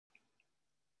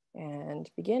and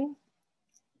begin.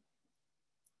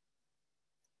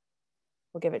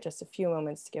 We'll give it just a few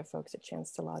moments to give folks a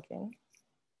chance to log in.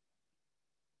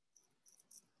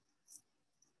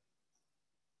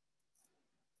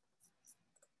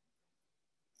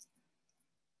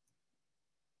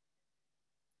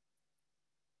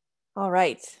 All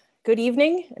right. Good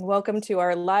evening and welcome to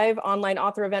our live online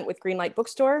author event with Greenlight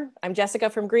Bookstore. I'm Jessica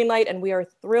from Greenlight and we are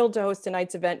thrilled to host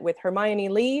tonight's event with Hermione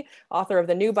Lee, author of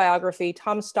the new biography,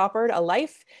 Tom Stoppard, A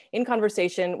Life, in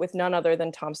conversation with none other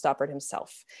than Tom Stoppard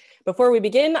himself. Before we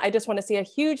begin, I just want to say a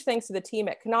huge thanks to the team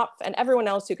at Knopf and everyone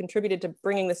else who contributed to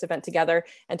bringing this event together,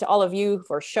 and to all of you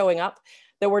for showing up.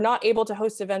 Though we're not able to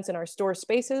host events in our store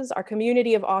spaces, our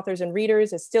community of authors and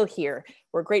readers is still here.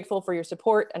 We're grateful for your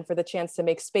support and for the chance to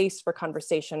make space for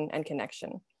conversation and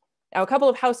connection. Now, a couple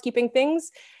of housekeeping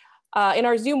things. In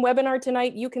our Zoom webinar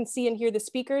tonight, you can see and hear the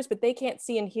speakers, but they can't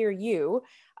see and hear you.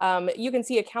 You can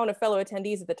see a count of fellow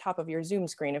attendees at the top of your Zoom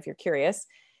screen if you're curious.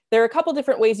 There are a couple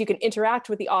different ways you can interact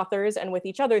with the authors and with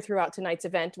each other throughout tonight's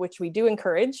event, which we do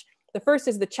encourage. The first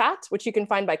is the chat, which you can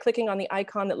find by clicking on the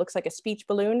icon that looks like a speech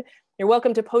balloon. You're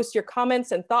welcome to post your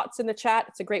comments and thoughts in the chat.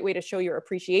 It's a great way to show your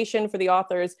appreciation for the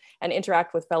authors and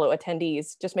interact with fellow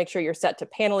attendees. Just make sure you're set to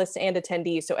panelists and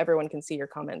attendees so everyone can see your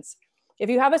comments. If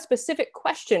you have a specific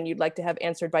question you'd like to have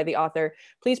answered by the author,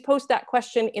 please post that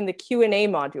question in the Q&A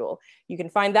module. You can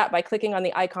find that by clicking on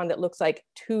the icon that looks like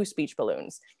 2 speech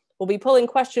balloons. We'll be pulling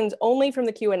questions only from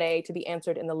the Q&A to be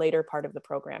answered in the later part of the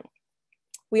program.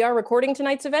 We are recording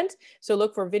tonight's event, so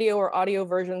look for video or audio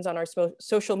versions on our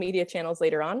social media channels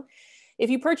later on. If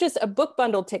you purchase a book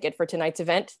bundle ticket for tonight's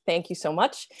event, thank you so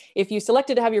much. If you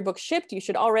selected to have your book shipped, you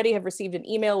should already have received an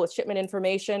email with shipment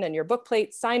information, and your book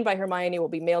plate signed by Hermione will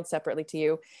be mailed separately to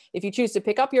you. If you choose to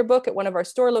pick up your book at one of our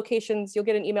store locations, you'll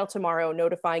get an email tomorrow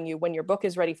notifying you when your book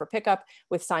is ready for pickup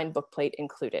with signed book plate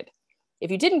included. If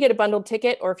you didn't get a bundled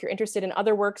ticket, or if you're interested in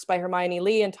other works by Hermione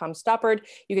Lee and Tom Stoppard,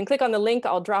 you can click on the link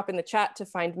I'll drop in the chat to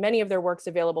find many of their works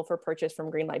available for purchase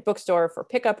from Greenlight Bookstore for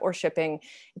pickup or shipping.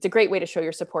 It's a great way to show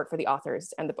your support for the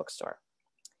authors and the bookstore.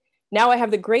 Now I have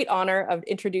the great honor of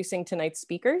introducing tonight's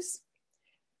speakers.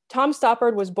 Tom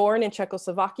Stoppard was born in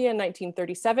Czechoslovakia in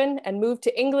 1937 and moved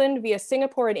to England via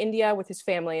Singapore and India with his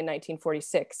family in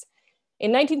 1946. In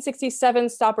 1967,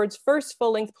 Stoppard's first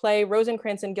full-length play,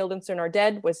 Rosencrantz and Guildenstern Are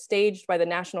Dead, was staged by the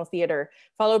National Theatre,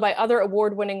 followed by other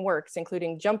award-winning works,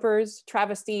 including Jumpers,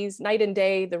 Travesties, Night and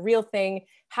Day, The Real Thing,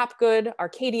 Hapgood,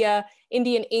 Arcadia,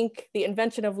 Indian Ink, The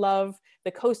Invention of Love,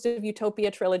 The Coast of Utopia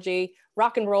trilogy,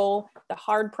 Rock and Roll, The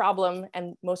Hard Problem,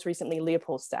 and most recently,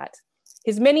 Leopoldstadt.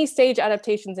 His many stage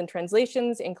adaptations and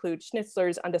translations include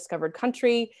Schnitzler's Undiscovered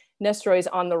Country, Nestroy's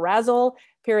On the Razzle,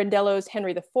 Pirandello's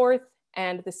Henry IV,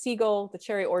 and The Seagull, The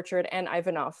Cherry Orchard, and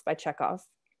Ivanov by Chekhov.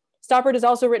 Stoppard has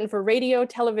also written for radio,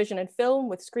 television, and film,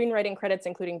 with screenwriting credits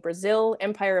including Brazil,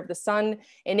 Empire of the Sun,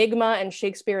 Enigma, and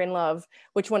Shakespeare in Love,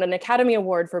 which won an Academy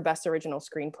Award for Best Original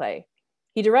Screenplay.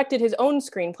 He directed his own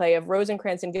screenplay of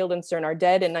Rosencrantz and Guildenstern Are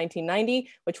Dead in 1990,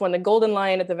 which won the Golden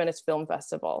Lion at the Venice Film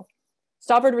Festival.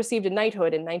 Stoppard received a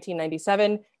knighthood in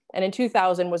 1997, and in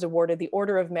 2000 was awarded the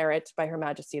Order of Merit by Her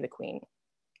Majesty the Queen.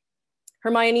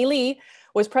 Hermione Lee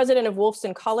was president of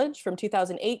Wolfson College from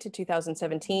 2008 to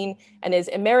 2017 and is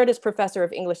Emeritus Professor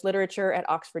of English Literature at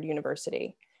Oxford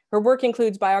University. Her work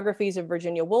includes biographies of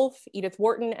Virginia Woolf, Edith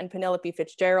Wharton, and Penelope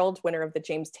Fitzgerald, winner of the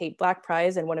James Tate Black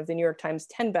Prize and one of the New York Times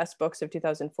 10 Best Books of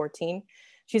 2014.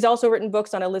 She's also written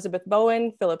books on Elizabeth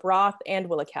Bowen, Philip Roth, and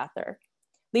Willa Cather.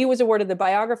 Lee was awarded the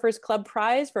Biographers Club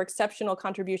Prize for exceptional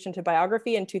contribution to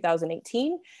biography in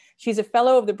 2018. She's a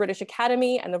fellow of the British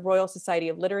Academy and the Royal Society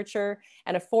of Literature,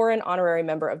 and a foreign honorary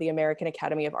member of the American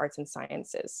Academy of Arts and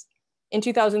Sciences. In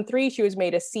 2003, she was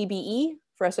made a CBE.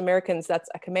 For us Americans, that's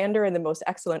a Commander in the Most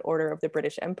Excellent Order of the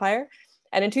British Empire.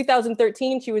 And in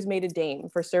 2013, she was made a Dame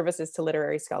for services to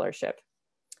literary scholarship.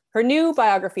 Her new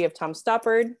biography of Tom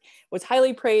Stoppard was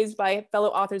highly praised by fellow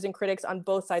authors and critics on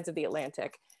both sides of the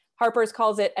Atlantic. Harper's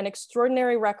calls it an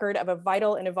extraordinary record of a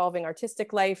vital and evolving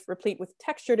artistic life, replete with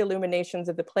textured illuminations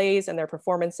of the plays and their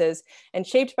performances, and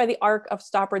shaped by the arc of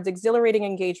Stoppard's exhilarating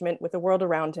engagement with the world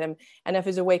around him and of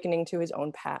his awakening to his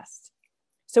own past.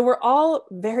 So we're all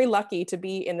very lucky to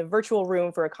be in the virtual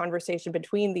room for a conversation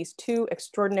between these two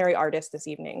extraordinary artists this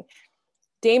evening.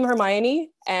 Dame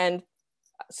Hermione and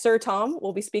Sir Tom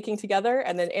will be speaking together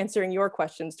and then answering your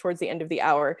questions towards the end of the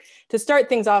hour. To start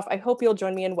things off, I hope you'll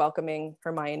join me in welcoming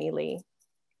Hermione Lee.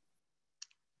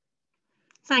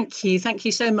 Thank you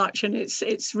so much, and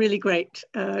it's really great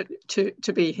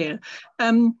to be here.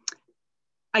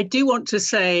 I do want to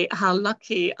say how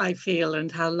lucky I feel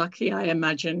and how lucky I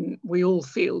imagine we all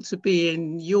feel to be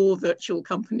in your virtual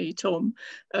company, Tom,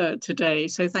 today.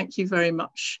 So thank you very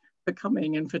much for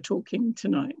coming and for talking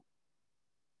tonight.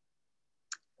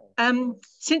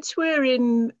 Since we're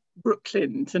in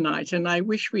Brooklyn tonight, and I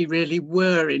wish we really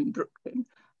were in Brooklyn,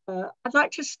 I'd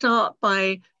like to start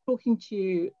by talking to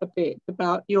you a bit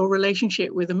about your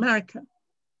relationship with America.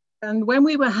 And when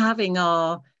we were having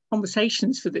our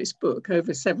conversations for this book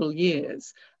over several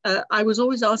years, I was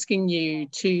always asking you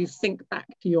to think back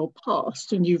to your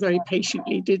past, and you very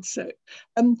patiently did so.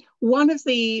 One of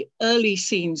the early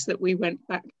scenes that we went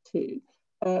back to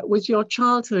was your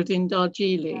childhood in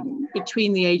Darjeeling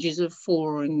between the ages of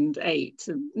 4 and 8,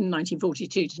 1942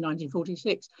 to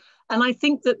 1946. And I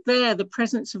think that there, the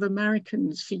presence of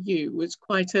Americans for you was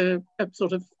quite a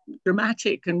sort of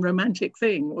dramatic and romantic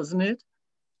thing, wasn't it?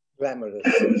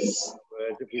 Glamorous.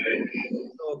 People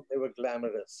thought they were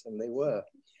glamorous, and they were.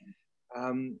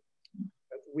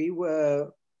 We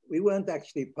weren't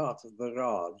actually part of the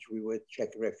Raj. We were Czech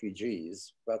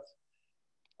refugees, but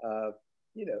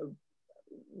you know,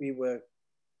 we were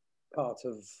part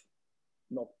of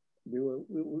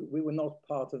we were not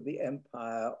part of the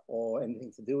empire or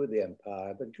anything to do with the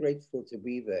empire, but grateful to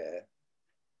be there.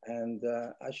 And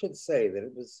I should say that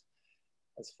it was,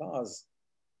 as far as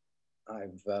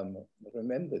I've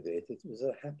remembered it, it was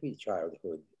a happy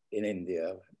childhood in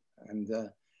India. And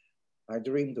I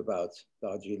dreamed about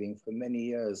Darjeeling for many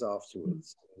years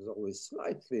afterwards. I was always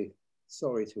slightly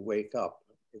sorry to wake up.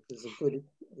 It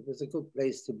was a good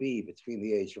place to be between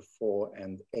the age of 4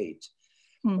 and 8.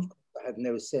 Of course, I had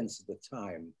no sense at the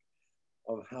time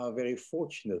of how very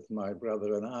fortunate my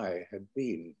brother and I had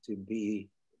been to be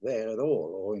there at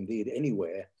all, or indeed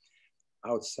anywhere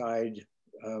outside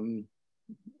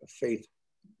a faith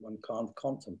one can't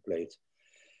contemplate.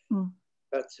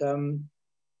 But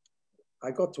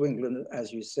I got to England,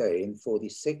 as you say, in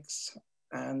 46,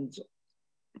 and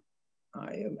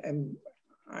I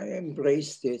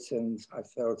embraced it, and I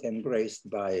felt embraced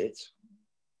by it.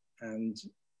 And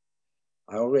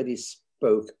I already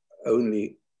spoke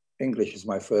only English as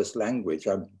my first language.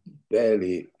 I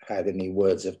barely had any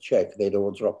words of Czech. They'd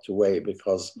all dropped away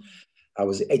because I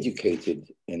was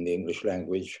educated in the English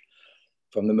language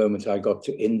from the moment I got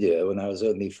to India when I was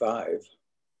only 5.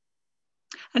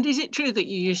 And is it true that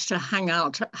you used to hang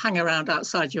around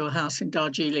outside your house in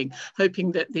Darjeeling,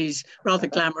 hoping that these rather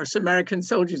glamorous American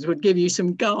soldiers would give you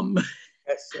some gum?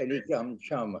 Yes, any gum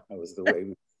chum, that was the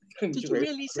way. Did you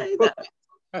really say that?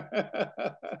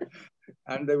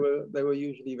 And they were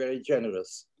usually very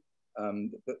generous.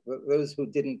 But those who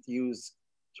didn't use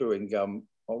chewing gum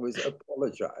always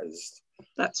apologized.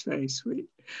 That's very sweet.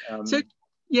 So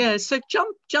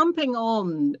jumping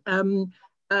on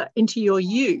into your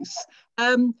youth,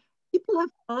 people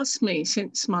have asked me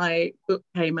since my book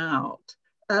came out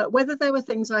whether there were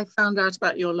things I found out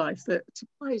about your life that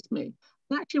surprised me.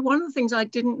 And actually, one of the things I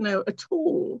didn't know at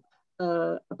all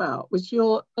about was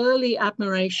your early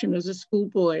admiration as a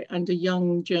schoolboy and a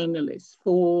young journalist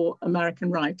for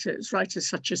American writers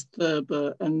such as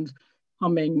Thurber and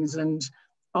Cummings and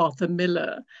Arthur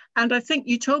Miller. And I think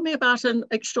you told me about an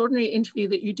extraordinary interview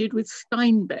that you did with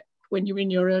Steinbeck when you were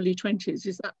in your early 20s.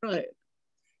 Is that right?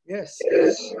 Yes.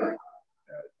 You're quite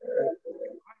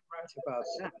right about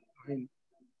that. I mean,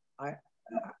 I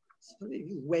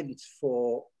absolutely went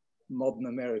for modern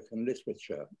American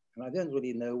literature, and I don't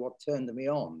really know what turned me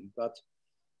on, but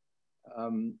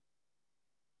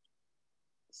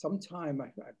sometime,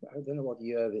 I don't know what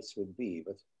year this would be,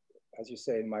 but as you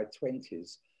say, in my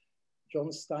 20s, John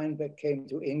Steinbeck came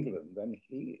to England, and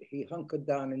he hunkered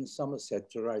down in Somerset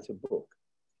to write a book.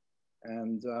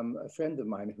 And a friend of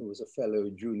mine who was a fellow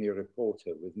junior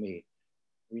reporter with me,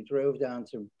 we drove down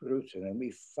to Bruton and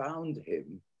we found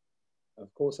him.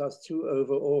 Of course, I was too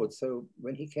overawed. So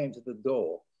when he came to the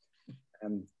door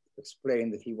and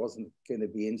explained that he wasn't going to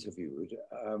be interviewed,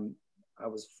 I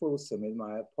was fulsome in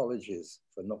my apologies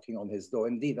for knocking on his door.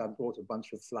 Indeed, I brought a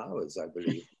bunch of flowers, I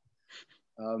believe.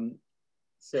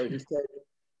 So he said,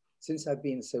 since I'd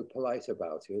been so polite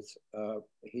about it,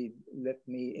 he let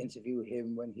me interview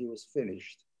him when he was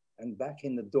finished. And back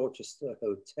in the Dorchester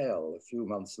Hotel a few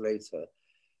months later,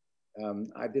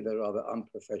 I did a rather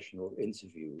unprofessional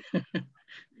interview,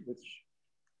 which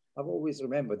I've always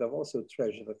remembered. I've also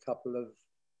treasured a couple of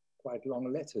quite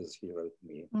long letters he wrote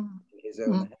me in his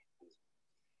own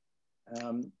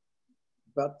hand.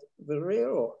 But the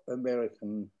real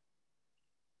American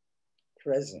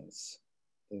presence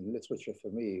in literature for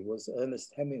me was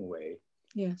Ernest Hemingway.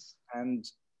 Yes. And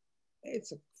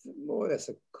it's more or less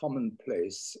a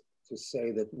commonplace to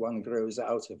say that one grows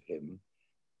out of him.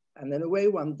 And in a way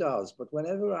one does, but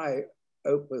whenever I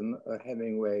open a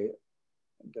Hemingway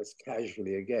just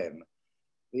casually again,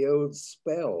 the old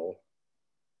spell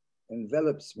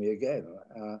envelops me again.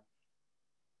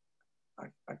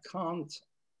 I can't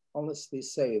honestly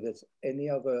say that any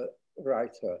other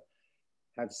writer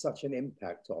had such an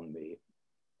impact on me.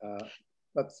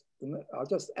 But I'll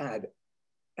just add,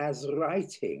 as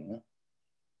writing,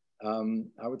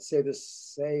 I would say the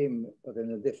same, but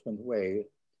in a different way,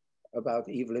 about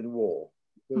Evil in War,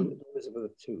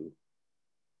 Elizabeth II.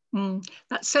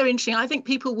 That's so interesting. I think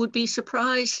people would be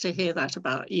surprised to hear that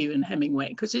about you and Hemingway,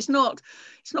 because it's not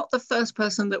the first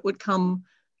person that would come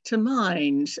to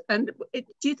mind. And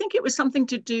do you think it was something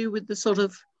to do with the sort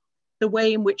of the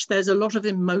way in which there's a lot of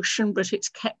emotion, but it's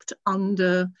kept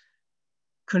under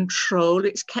control,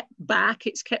 it's kept back,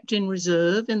 it's kept in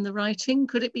reserve in the writing?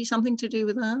 Could it be something to do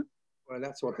with that? Well,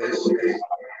 that's what they say.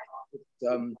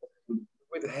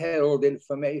 Withheld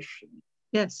information.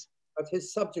 Yes. But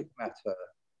his subject matter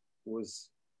was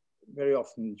very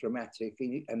often dramatic.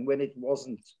 And when it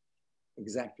wasn't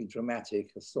exactly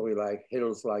dramatic, a story like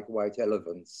Hills Like White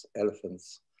Elephants,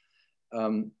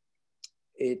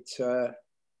 it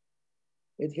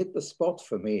hit the spot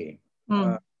for me.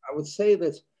 I would say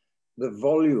that the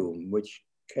volume which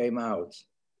came out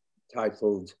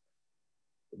titled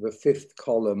The Fifth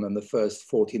Column and the First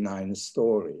 49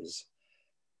 Stories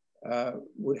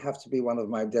would have to be one of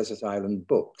my desert island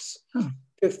books.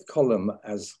 Fifth Column,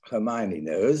 as Hermione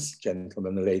knows,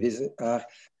 gentlemen and ladies, it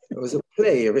was a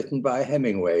play written by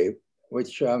Hemingway,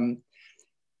 which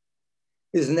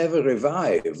is never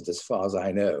revived as far as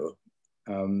I know.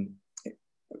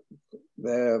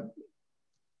 There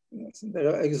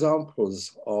are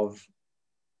examples of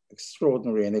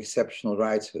extraordinary and exceptional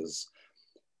writers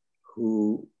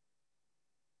who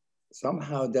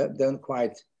somehow don't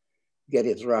quite get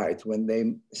it right when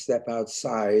they step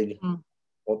outside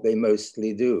what they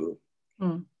mostly do.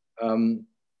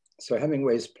 So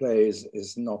Hemingway's plays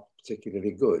is not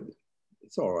particularly good.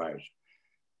 It's all right.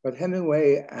 But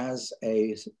Hemingway as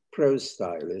a prose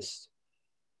stylist,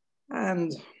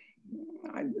 and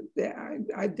I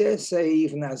dare say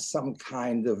even as some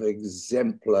kind of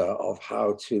exemplar of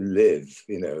how to live,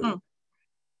 you know,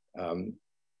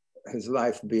 his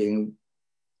life being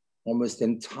almost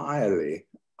entirely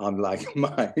unlike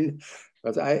mine,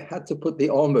 but I had to put the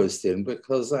almost in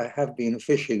because I have been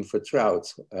fishing for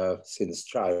trout since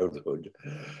childhood.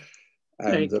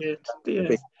 Very And good. Yes.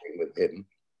 big thing with him.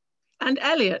 And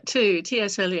Eliot too.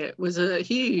 T.S. Eliot was a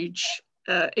huge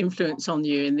influence on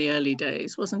you in the early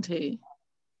days, wasn't he?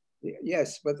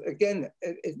 Yes, but again,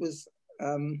 it was,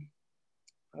 how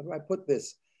do I put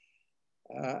this?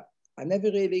 I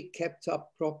never really kept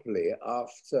up properly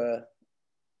after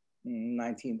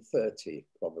 1930,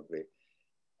 probably.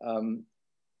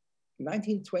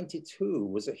 1922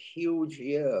 was a huge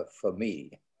year for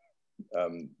me,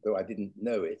 though I didn't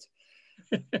know it.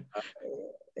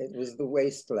 It was The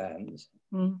Wasteland.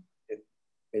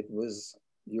 It was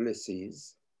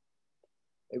Ulysses.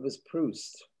 It was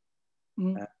Proust.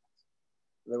 And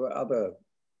there were other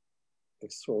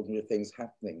extraordinary things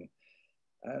happening.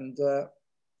 And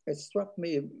it struck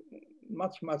me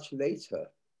much, much later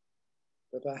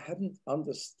that I hadn't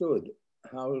understood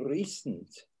how recent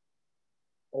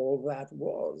all that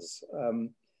was.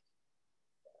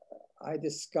 I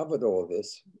discovered all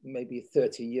this maybe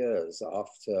 30 years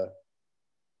after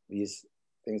these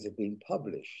things had been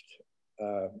published.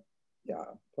 Yeah,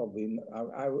 probably.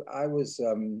 I was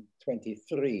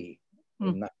 23 in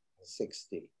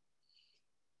 1960.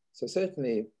 So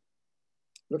certainly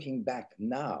looking back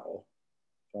now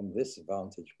from this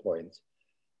vantage point,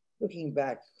 looking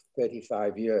back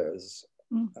 35 years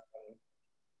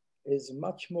is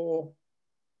much more,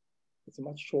 it's a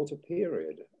much shorter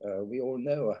period. We all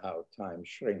know how time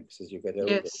shrinks as you get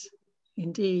older. Yes,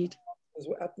 indeed.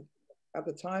 At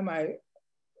the time I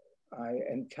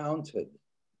encountered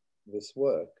this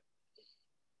work,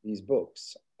 these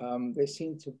books, they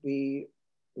seemed to be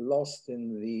lost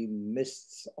in the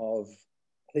mists of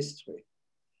history.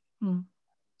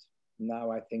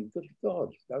 Now I think, good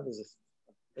God, that was,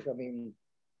 I mean,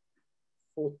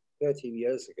 30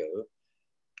 years ago,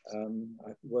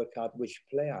 I work out which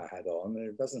play I had on, and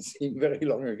it doesn't seem very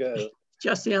long ago.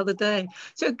 Just the other day.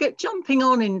 So jumping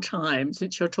on in time,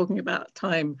 since you're talking about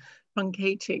time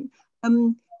truncating,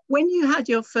 when you had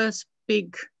your first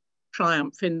big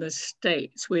triumph in the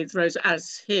States with Rose,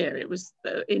 as here it was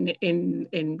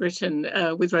in Britain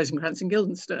with Rosencrantz and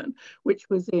Guildenstern, which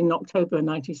was in October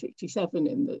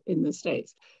 1967 in the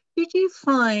States, did you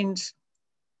find,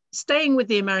 staying with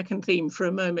the American theme for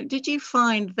a moment, did you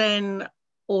find then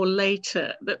or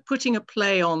later, that putting a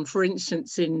play on, for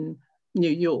instance, in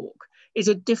New York, is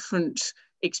a different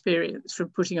experience from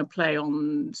putting a play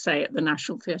on, say, at the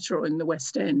National Theatre or in the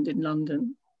West End in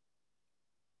London?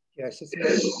 Yes,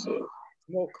 it's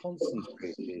more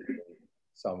concentrated in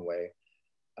some way.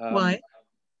 Why?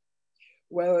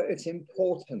 Well, its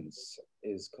importance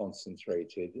is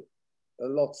concentrated. A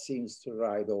lot seems to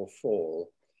ride or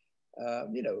fall.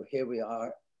 You know, here we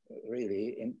are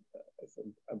really in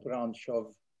a branch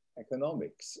of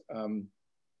economics.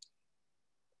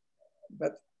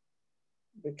 But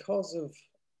because of,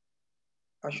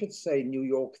 I should say, New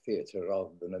York theatre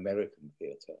rather than American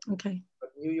theatre. Okay.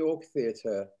 But New York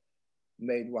theatre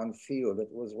made one feel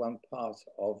that was one part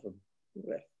of a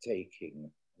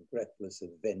breathtaking, breathless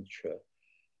adventure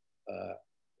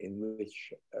in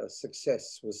which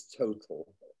success was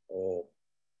total or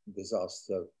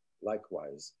disaster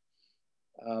likewise.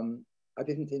 I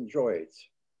didn't enjoy it,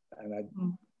 and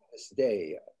to this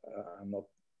day, I'm not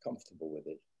comfortable with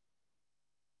it.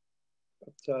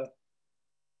 But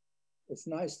it's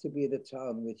nice to be in a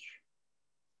town which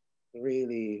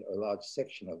really, a large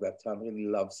section of that town really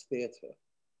loves theatre.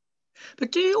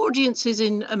 But do audiences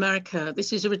in America,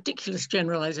 this is a ridiculous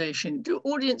generalization, do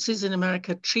audiences in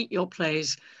America treat your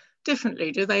plays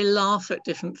differently? Do they laugh at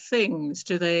different things?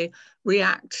 Do they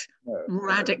react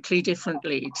radically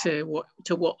differently to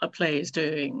what a play is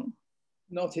doing?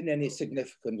 Not in any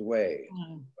significant way.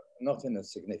 No. Not in a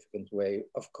significant way.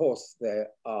 Of course, there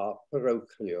are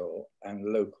parochial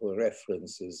and local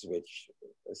references which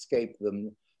escape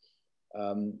them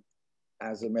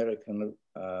as American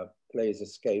plays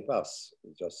escape us,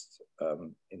 just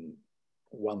in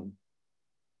one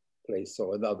place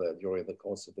or another during the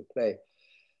course of the play.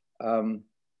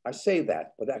 I say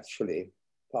that, but actually,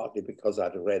 partly because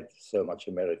I'd read so much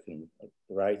American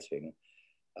writing,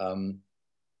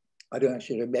 I don't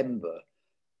actually remember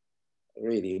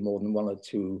really more than one or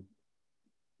two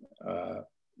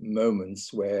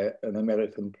moments where an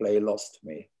American play lost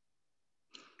me.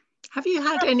 Have you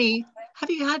had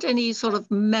any sort of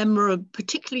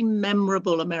particularly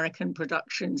memorable American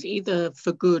productions, either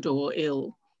for good or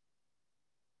ill?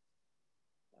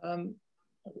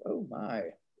 Oh my,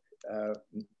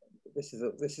 this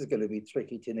is going to be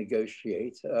tricky to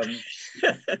negotiate.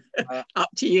 Up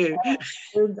to you.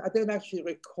 I don't actually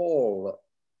recall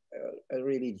a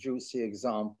really juicy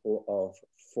example of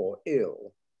for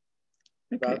ill,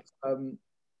 okay. But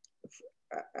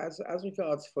as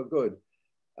regards for good,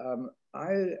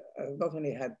 I have not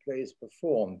only had plays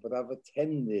performed, but I've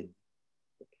attended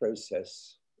the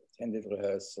process, attended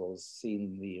rehearsals,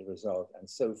 seen the result, and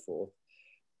so forth,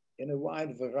 in a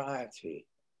wide variety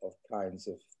of kinds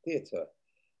of theatre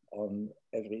on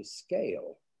every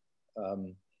scale.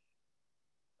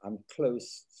 I'm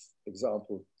close, for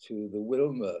example, to the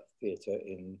Wilmer Theatre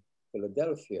in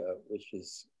Philadelphia, which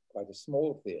is quite a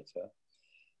small theatre.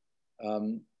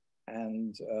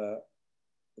 And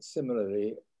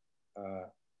similarly,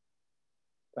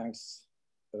 thanks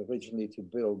originally to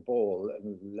Bill Ball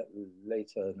and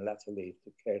later and latterly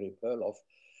to Carey Perloff,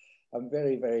 I'm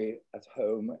very, very at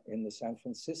home in the San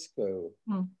Francisco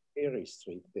Erie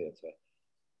Street Theatre,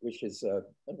 which is a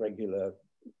regular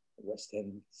West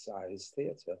End size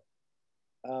theatre.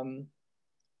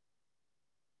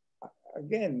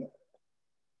 Again,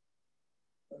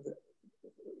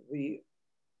 the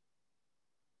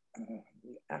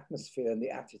atmosphere and the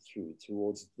attitude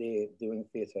towards doing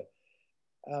theatre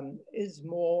is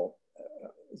more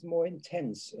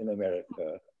intense in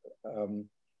America,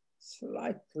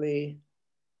 slightly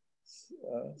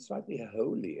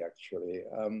holy, actually.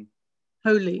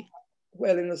 Holy?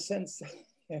 Well, in a sense,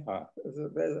 yeah.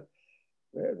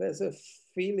 There's a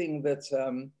feeling that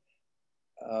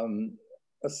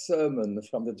a sermon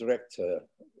from the director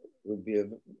would be a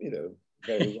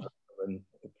very welcome and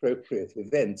appropriate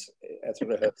event at a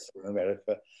rehearsal in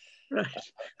America. Right.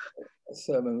 A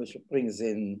sermon which brings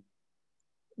in,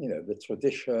 the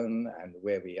tradition and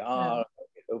where we are, and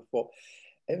so forth.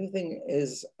 Everything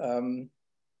is. I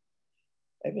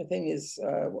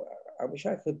wish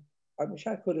I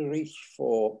could reach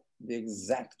for the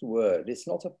exact word. It's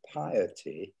not a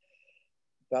piety,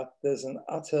 but there's an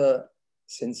utter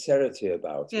sincerity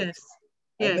about it.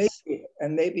 Yes.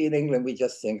 And maybe in England we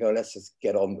just think, oh, let's just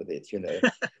get on with it,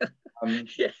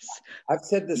 Yes. I've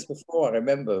said this before. I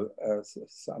remember,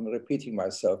 so I'm repeating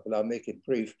myself, but I'll make it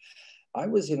brief. I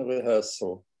was in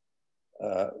rehearsal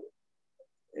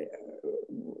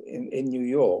in New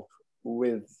York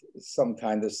with some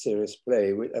kind of serious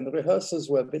play, and the rehearsals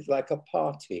were a bit like a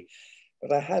party.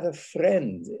 But I had a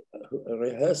friend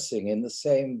rehearsing in the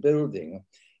same building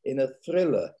in a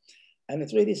thriller, And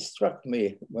it really struck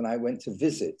me when I went to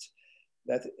visit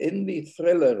that in the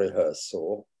thriller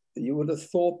rehearsal, you would have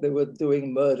thought they were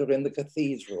doing Murder in the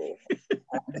Cathedral.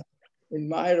 And in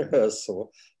my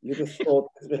rehearsal, you'd have thought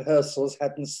the rehearsals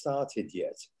hadn't started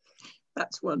yet.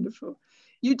 That's wonderful.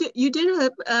 You did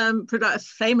a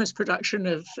famous production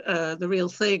of The Real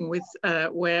Thing with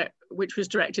which was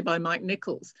directed by Mike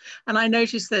Nichols, and I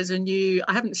noticed there's a new,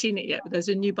 I haven't seen it yet, but there's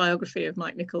a new biography of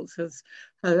Mike Nichols has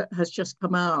just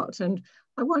come out, and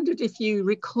I wondered if you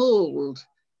recalled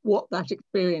what that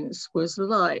experience was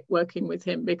like working with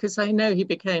him, because I know he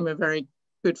became a very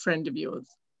good friend of yours.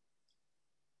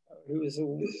 He was a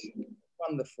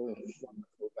wonderful,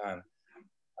 wonderful man.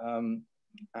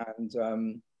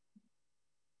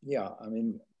 Yeah, I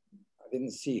mean, I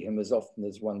didn't see him as often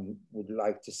as one would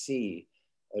like to see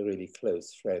a really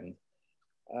close friend.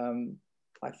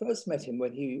 I first met him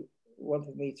when he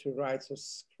wanted me to write a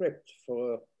script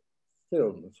for a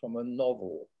film from a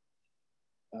novel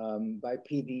by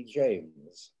P.D.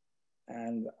 James.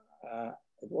 And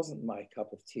it wasn't my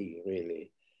cup of tea,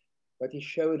 really. But he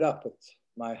showed up at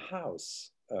my house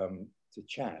to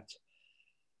chat.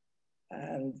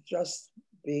 And just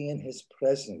being in his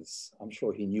presence, I'm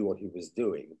sure he knew what he was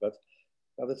doing, but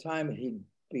by the time he'd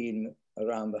been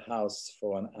around the house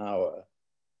for an hour,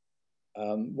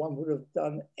 one would have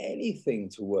done anything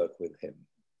to work with him,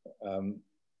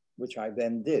 which I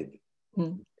then did.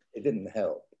 Mm. It didn't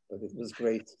help, but it was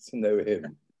great to know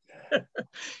him.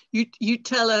 You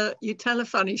tell a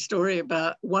funny story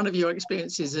about one of your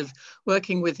experiences of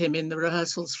working with him in the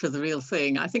rehearsals for The Real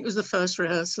Thing. I think it was the first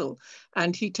rehearsal,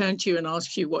 and he turned to you and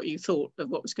asked you what you thought of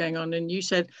what was going on, and you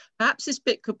said perhaps this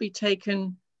bit could be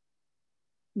taken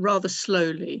rather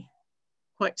slowly,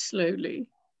 quite slowly,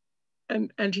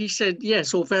 and he said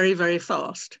yes, or very, very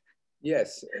fast.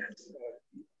 Yes,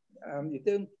 you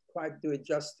don't quite do it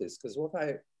justice, because what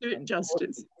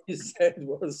you said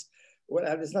was, well,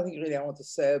 there's nothing really I want to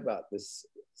say about this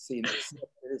scene, except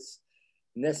that it's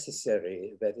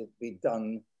necessary that it be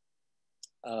done,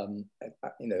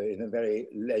 in a very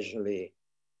leisurely,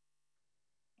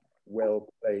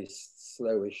 well-placed,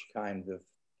 slowish kind of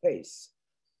pace.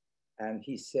 And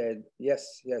he said,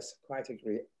 yes, yes, quite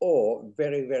agree, or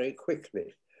very, very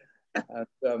quickly.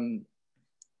 And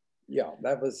yeah,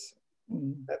 that was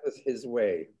his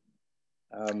way.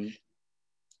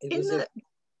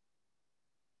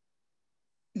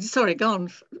 Sorry, go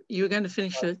on. You were going to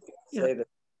finish it. Say that,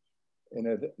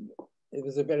 it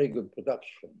was a very good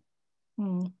production.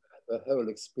 Mm. The whole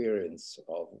experience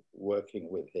of working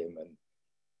with him and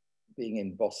being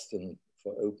in Boston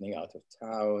for opening out of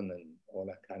town and all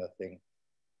that kind of thing.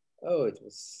 It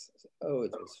was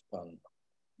fun.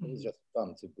 It was just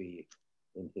fun to be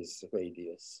in his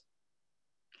radius.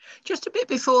 Just a bit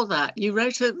before that, you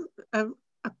wrote a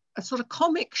sort of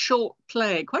comic short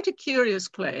play, quite a curious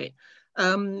play,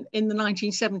 in the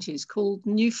 1970s called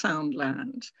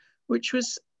Newfoundland, which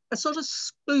was a sort of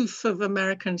spoof of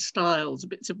American styles,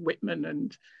 bits of Whitman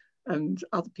and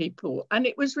other people. And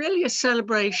it was really a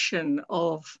celebration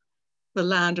of the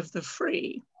land of the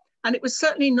free. And it was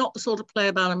certainly not the sort of play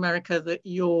about America that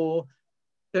your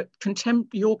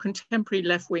contemporary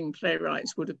left-wing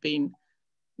playwrights would have been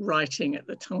writing at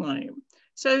the time.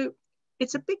 So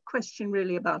it's a big question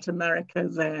really about America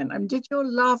then. And did your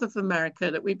love of America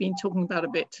that we've been talking about a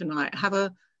bit tonight have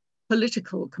a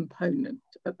political component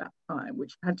at that time,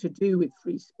 which had to do with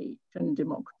free speech and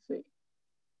democracy?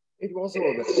 It was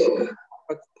all that,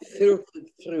 but filtered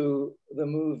through the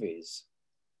movies.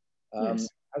 Yes.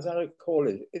 As I recall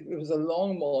it was a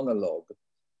long monologue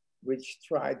which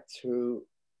tried to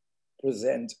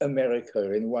present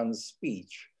America in one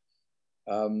speech.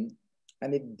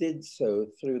 And it did so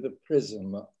through the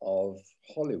prism of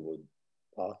Hollywood,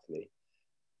 partly.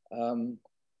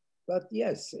 But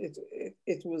yes,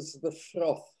 it was the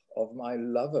froth of my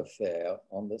love affair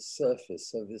on the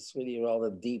surface of this really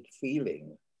rather deep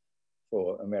feeling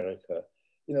for America.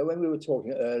 You know, when we were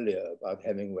talking earlier about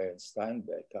Hemingway and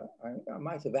Steinbeck, I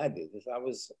might have added that I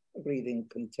was reading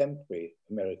contemporary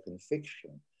American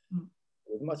fiction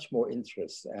with much more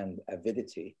interest and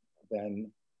avidity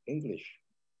than English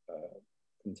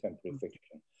contemporary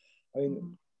fiction. I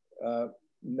mean,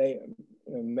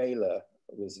 Mailer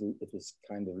was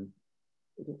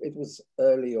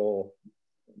early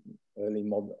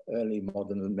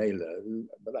modern Mailer,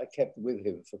 but I kept with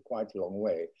him for quite a long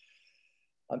way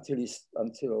until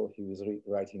he was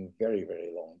writing very,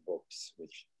 very long books,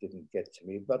 which didn't get to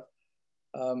me. But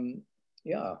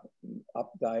yeah,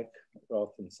 Updike,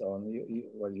 Roth, and so on.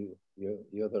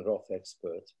 You're the Roth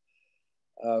expert.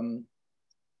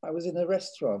 I was in a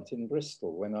restaurant in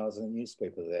Bristol when I was in a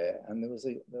newspaper there, and there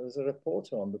was a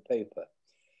reporter on the paper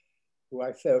who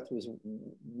I felt was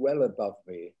well above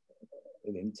me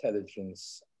in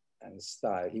intelligence and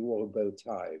style. He wore a bow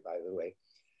tie, by the way,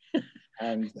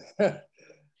 and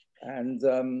and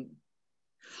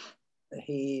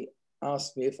he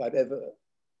asked me if I'd ever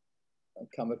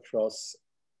come across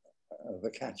The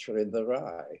Catcher in the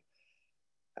Rye,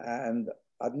 and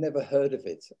I'd never heard of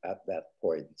it at that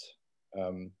point.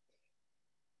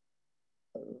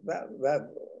 That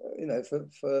you know,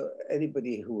 for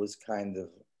anybody who was kind of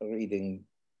reading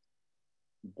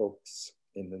books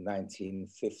in the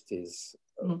 1950s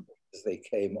as they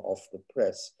came off the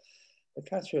press, The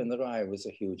Catcher in the Rye was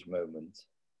a huge moment.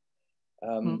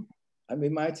 And we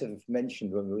might have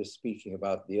mentioned when we were speaking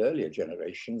about the earlier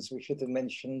generations, we should have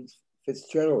mentioned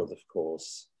Fitzgerald, of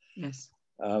course. Yes.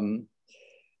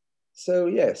 So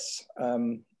yes,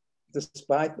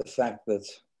 despite the fact that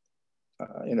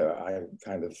you know, I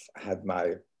kind of had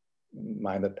my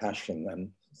minor passion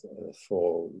and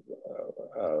for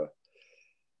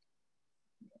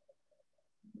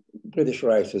British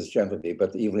writers generally,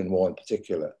 but Evelyn Waugh in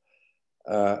particular.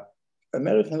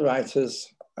 American writers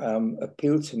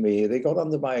appealed to me. They got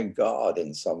under my guard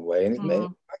in some way, and it might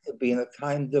have been a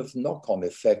kind of knock-on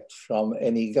effect from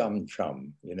any gum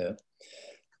chum, you know.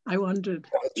 I wondered.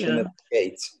 Yeah.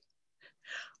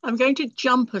 I'm going to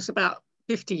jump us about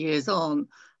 50 years on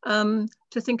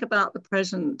to think about the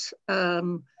present.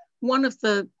 One of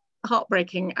the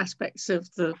heartbreaking aspects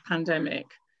of the pandemic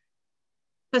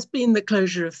has been the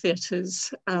closure of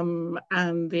theatres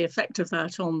and the effect of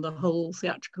that on the whole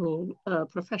theatrical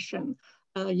profession.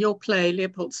 Your play,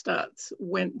 Leopoldstadt,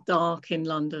 went dark in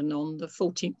London on the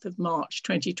 14th of March,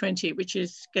 2020, which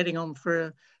is getting on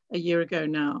for a year ago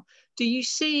now. Do you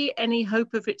see any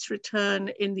hope of its return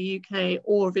in the UK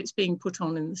or of its being put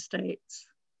on in the States?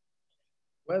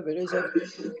 Well, there is every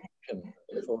intention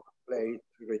for the play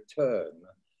to return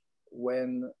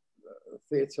when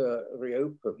theatre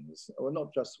reopens, or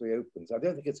not just reopens. I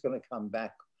don't think it's going to come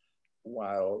back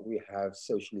while we have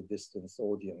socially distanced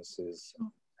audiences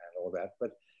and all that,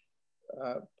 but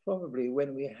probably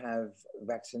when we have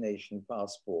vaccination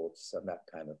passports and that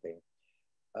kind of thing.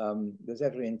 There's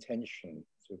every intention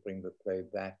to bring the play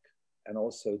back and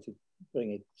also to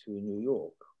bring it to New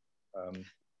York.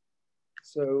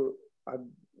 So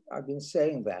I've been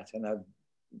saying that, and I've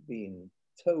been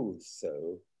told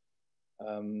so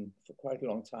for quite a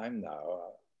long time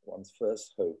now. One's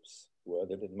first hopes were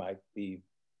that it might be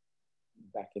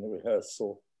back in a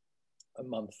rehearsal a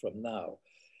month from now.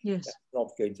 Yes. That's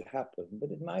not going to happen,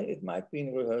 but it might be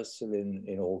in rehearsal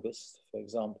in August, for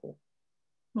example.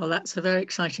 Well, that's a very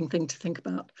exciting thing to think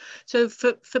about. So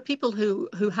for people who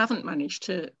haven't managed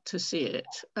to see it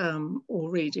or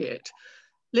read it,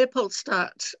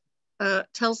 Leopoldstadt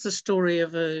tells the story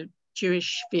of a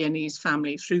Jewish Viennese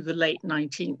family through the late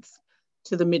 19th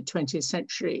to the mid 20th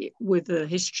century, with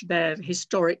their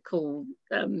historical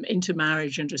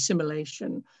intermarriage and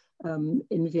assimilation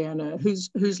in Vienna,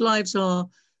 whose lives are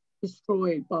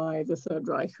destroyed by the Third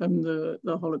Reich and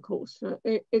the Holocaust.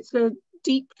 It's a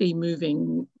deeply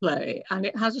moving play, and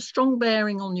it has a strong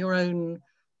bearing on your own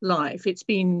life. It's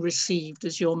been received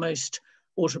as your most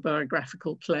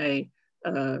autobiographical play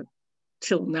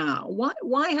till now.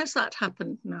 Why has that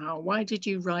happened now? Why did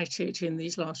you write it in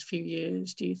these last few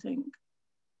years, do you think?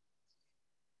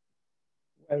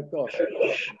 Well, gosh,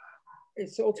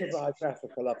 it's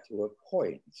autobiographical up to a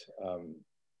point,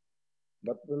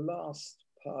 but the last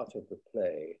part of the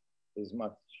play is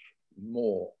much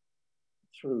more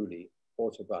truly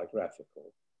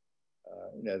autobiographical.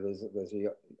 You know, there's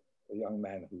a young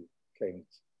man who came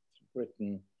to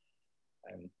Britain,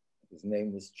 and his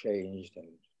name was changed and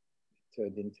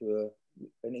turned into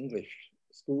an English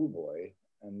schoolboy,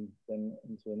 and then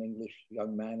into an English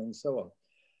young man, and so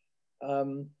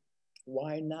on.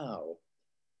 Why now?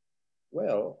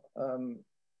 Well,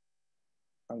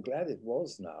 I'm glad it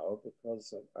was now,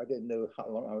 because I didn't know how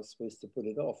long I was supposed to put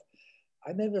it off.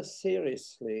 I never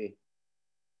seriously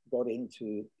got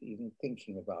into even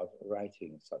thinking about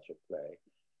writing such a play.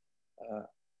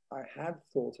 I had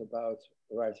thought about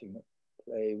writing a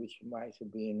play which might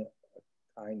have been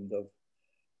a kind of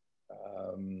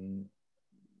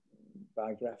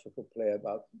biographical play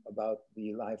about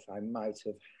the life I might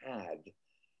have had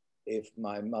if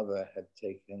my mother had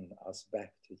taken us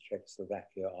back to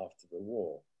Czechoslovakia after the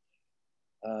war.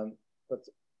 But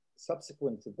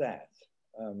subsequent to that,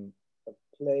 a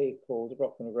play called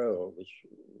Rock and Roll, which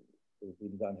has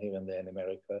been done here and there in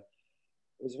America,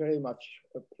 was very much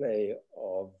a play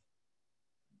of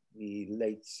the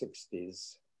late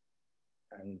 60s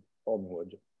and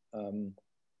onward,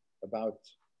 about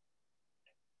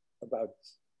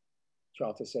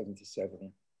Charter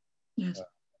 77, yes.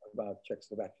 about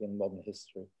Czechoslovakian modern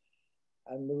history.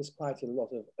 And there was quite a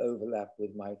lot of overlap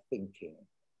with my thinking.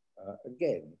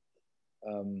 Again,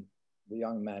 the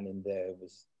young man in there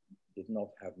did not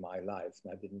have my life,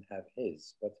 and I didn't have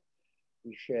his, but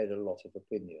we shared a lot of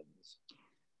opinions.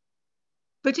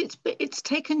 But it's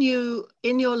taken you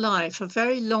in your life a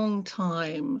very long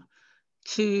time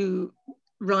to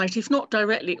write, if not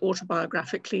directly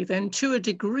autobiographically, then to a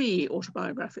degree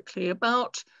autobiographically,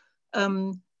 about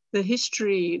the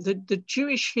history, the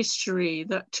Jewish history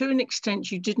that to an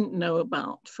extent you didn't know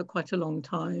about for quite a long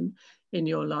time in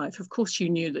your life. Of course, you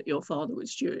knew that your father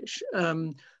was Jewish,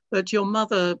 but your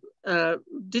mother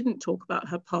didn't talk about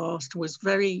her past, was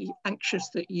very anxious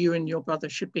that you and your brother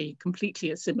should be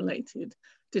completely assimilated,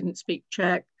 didn't speak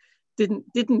Czech,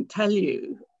 didn't tell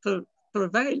you for a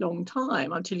very long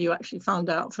time, until you actually found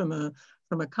out from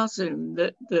a cousin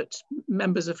that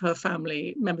members of her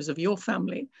family, members of your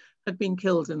family, had been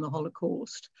killed in the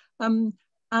Holocaust. And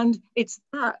it's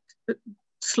that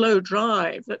slow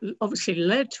drive that obviously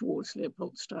led towards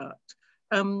Leopoldstadt.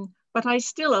 But I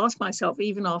still ask myself,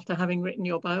 even after having written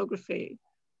your biography,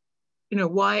 you know,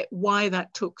 why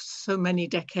that took so many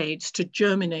decades to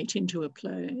germinate into a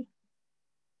play.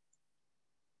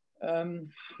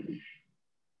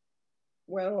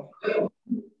 Well,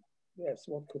 yes,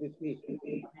 what could it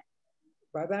be?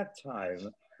 By that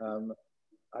time,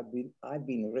 I'd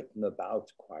been written about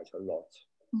quite a lot.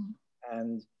 Mm.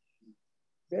 And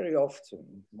very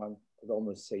often, one could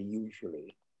almost say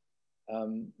usually,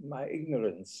 my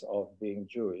ignorance of being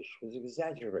Jewish was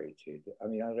exaggerated. I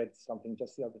mean, I read something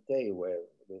just the other day where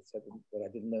they said that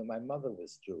I didn't know my mother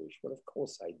was Jewish. Well, of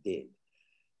course I did.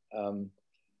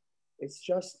 It's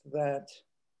just that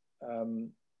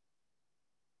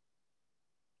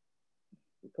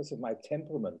because of my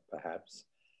temperament, perhaps,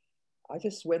 I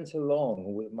just went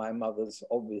along with my mother's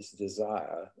obvious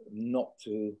desire not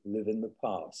to live in the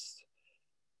past.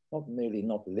 Not merely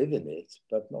not live in it,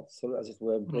 but not, so as it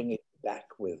were, bring it back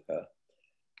with her.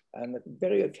 And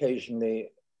very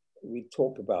occasionally we'd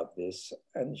talk about this,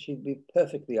 and she'd be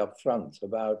perfectly upfront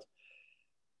about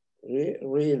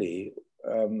really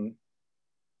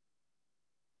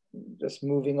just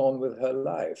moving on with her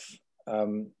life.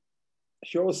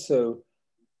 She also,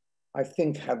 I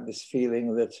think, had this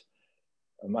feeling that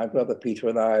my brother Peter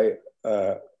and I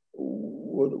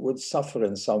would suffer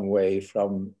in some way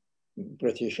from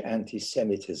British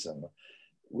anti-Semitism.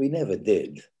 We never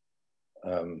did.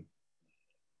 I'm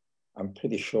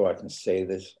pretty sure I can say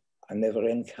that I never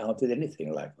encountered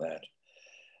anything like that.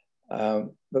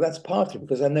 But that's partly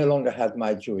because I no longer had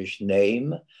my Jewish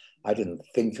name. I didn't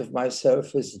think of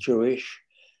myself as Jewish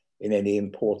in any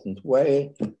important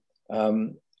way.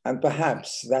 And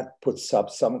perhaps that puts up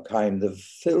some kind of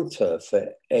filter for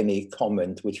any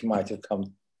comment which might have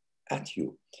come at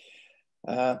you.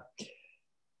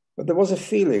 But there was a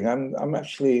feeling, I'm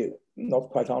actually not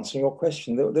quite answering your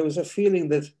question. There was a feeling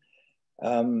that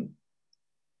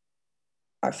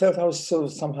I felt I was sort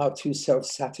of somehow too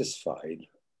self-satisfied.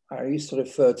 I used to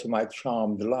refer to my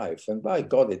charmed life, and by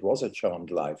God, it was a charmed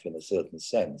life in a certain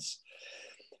sense.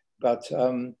 But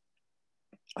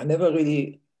I never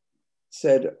really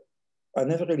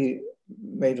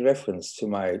made reference to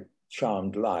my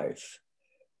charmed life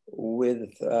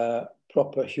with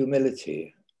proper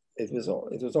humility. It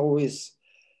was always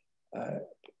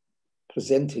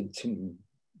presented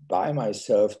by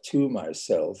myself to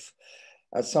myself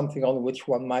as something on which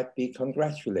one might be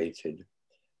congratulated.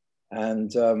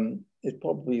 And it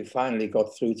probably finally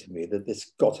got through to me that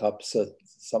this got up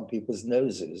some people's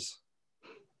noses.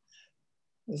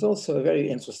 There's also a very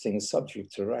interesting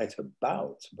subject to write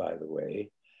about, by the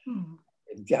way. Mm.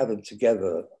 It gathered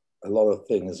together a lot of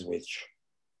things which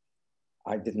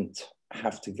I didn't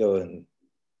have to go and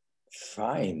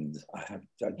find. I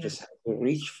just had to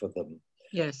reach for them.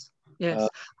 Yes, yes.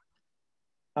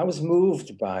 I was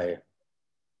moved by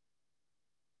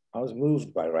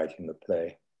writing the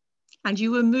play. And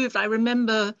you were moved. I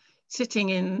remember sitting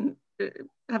in,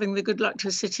 having the good luck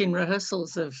to sit in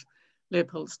rehearsals of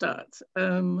Leopoldstadt,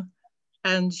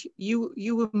 and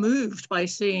you were moved by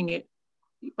seeing it,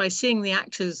 by seeing the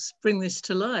actors bring this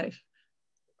to life.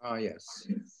 Ah, yes.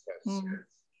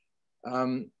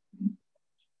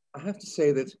 I have to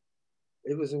say that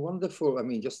it was a wonderful, I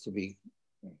mean, just to be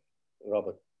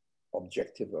rather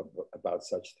objective about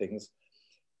such things,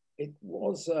 it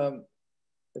was a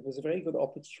very good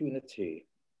opportunity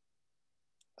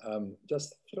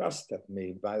just thrust at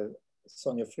me by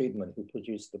Sonia Friedman, who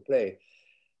produced the play,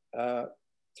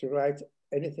 to write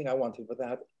anything I wanted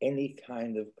without any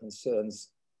kind of concerns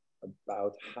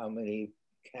about how many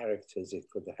characters it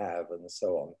could have and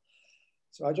so on.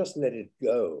 So I just let it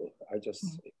go. I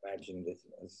just imagined it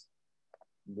as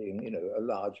being, you know, a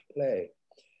large play,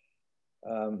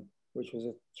 which was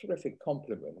a terrific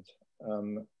compliment.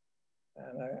 And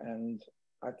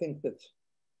I think that,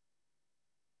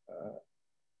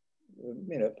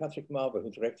 you know, Patrick Marber, who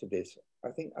directed this, I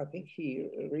think he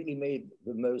really made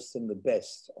the most and the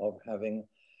best of having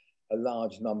a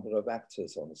large number of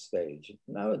actors on stage.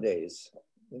 Nowadays,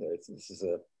 you know, this is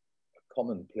a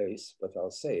commonplace, but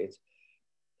I'll say it,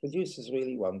 producers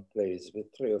really want plays with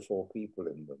 3 or 4 people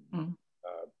in them.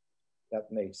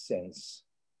 That makes sense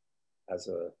as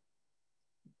it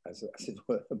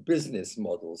were, a business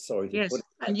model. Sorry to put it.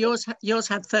 And yours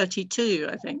had 32,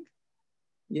 I think.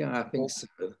 Yeah, I think so.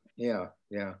 Yeah.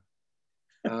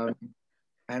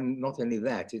 And not only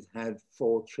that, it had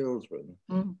 4 children.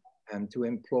 And to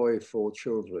employ 4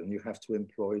 children, you have to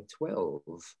employ 12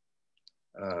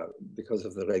 because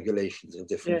of the regulations of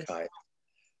different kinds.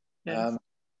 Yes.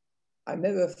 I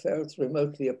never felt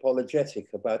remotely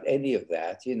apologetic about any of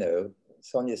that. You know,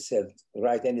 Sonia said,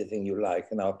 write anything you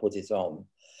like and I'll put it on.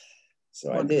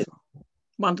 So I did.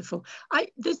 Wonderful.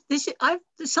 There's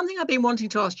something I've been wanting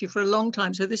to ask you for a long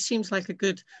time, so this seems like a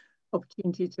good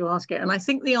opportunity to ask it. And I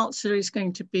think the answer is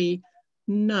going to be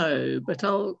no, but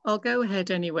I'll go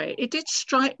ahead anyway. It did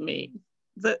strike me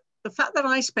that the fact that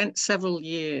I spent several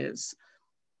years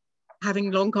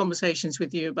having long conversations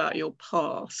with you about your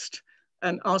past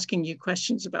and asking you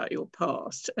questions about your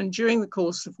past, and during the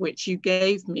course of which you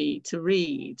gave me to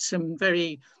read some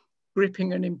very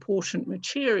gripping and important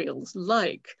materials,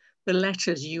 like the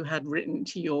letters you had written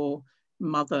to your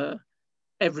mother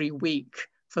every week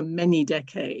for many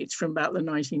decades, from about the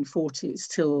 1940s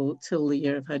till the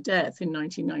year of her death in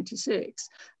 1996,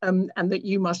 and that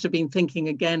you must have been thinking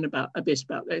again a bit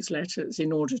about those letters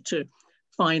in order to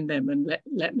find them and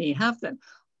let me have them.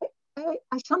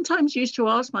 I sometimes used to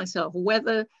ask myself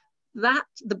whether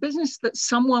the business that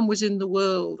someone was in the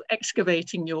world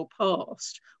excavating your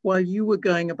past while you were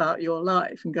going about your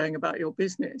life and going about your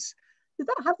business, did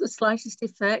that have the slightest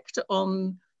effect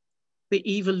on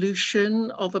the evolution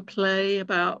of a play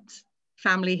about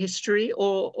family history,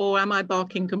 or am I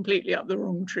barking completely up the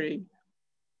wrong tree?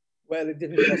 Well, it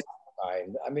didn't cross my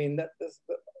mind. I mean,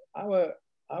 our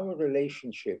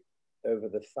relationship over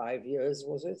the 5 years,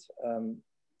 was it?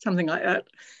 Something like that.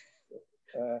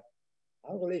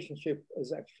 Our relationship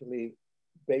is actually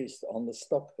based on the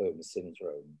Stockholm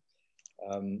syndrome.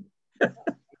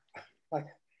 I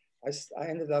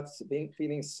ended up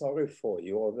feeling sorry for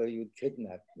you, although you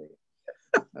kidnapped me.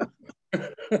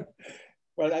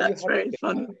 Well, that's very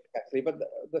funny. Exactly, but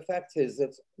the fact is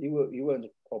that you won't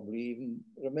probably even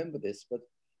remember this, but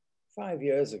 5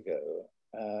 years ago,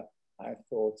 I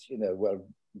thought, you know, well,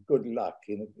 good luck.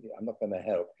 You know, I'm not going to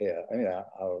help here. I mean,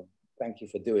 I'll thank you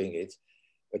for doing it,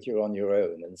 but you're on your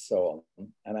own, and so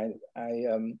on. And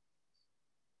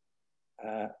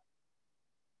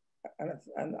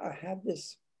I had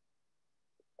this,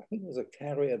 I think it was a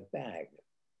carrier bag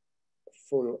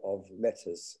full of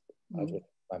letters I'd written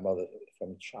to my mother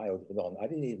from childhood on. I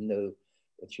didn't even know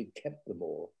that she'd kept them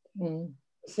all. Then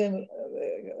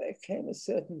there came a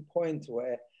certain point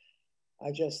where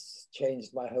I just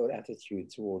changed my whole attitude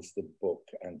towards the book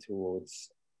and towards,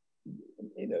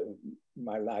 you know,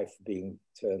 my life being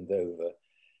turned over.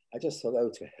 I just thought,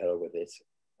 oh, to hell with it.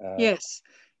 Yes,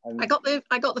 I got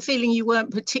the feeling you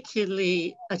weren't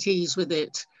particularly at ease with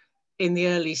it in the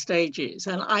early stages,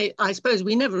 and I suppose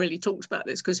we never really talked about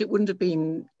this because it wouldn't have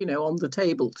been, you know, on the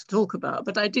table to talk about.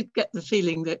 But I did get the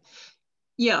feeling that,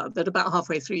 yeah, that about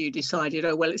halfway through you decided,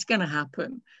 oh well, it's going to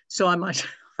happen, so I might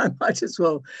as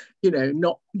well, you know,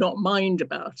 not mind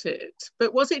about it.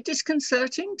 But was it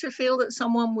disconcerting to feel that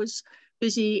someone was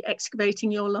busy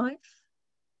excavating your life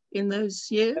in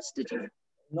those years? Did you?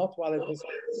 Not while it was.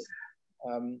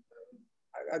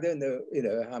 I don't know, you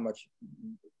know, how much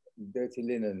dirty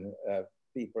linen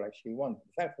people actually want.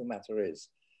 The fact of the matter is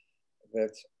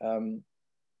that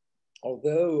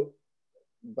although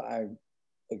by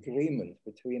agreement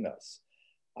between us,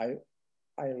 I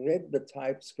read the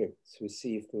typescript to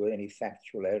see if there were any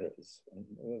factual errors, and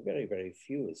there were very, very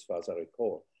few as far as I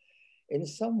recall. In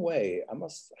some way, I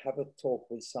must have a talk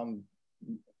with some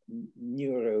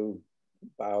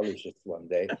neurobiologist one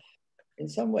day. In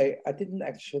some way, I didn't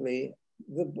actually,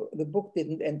 the book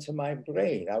didn't enter my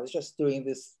brain. I was just doing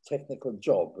this technical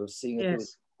job of seeing if there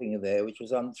was something there which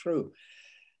was untrue.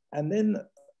 And then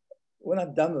when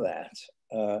I'd done that,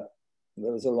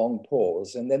 there was a long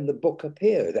pause, and then the book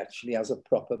appeared actually as a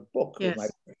proper book with my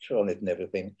picture on it and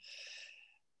everything.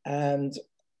 And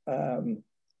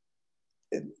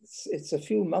it's a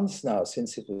few months now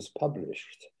since it was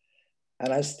published,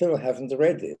 and I still haven't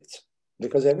read it,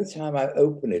 because every time I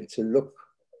open it to look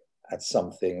at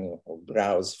something or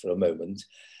browse for a moment,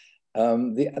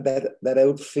 that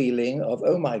old feeling of,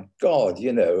 oh my God,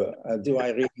 you know, do I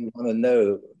really want to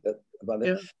know about it?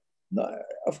 Yeah. No,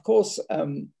 of course,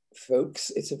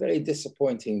 folks, it's a very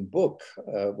disappointing book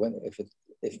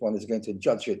if one is going to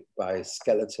judge it by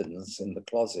skeletons in the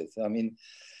closet. I mean,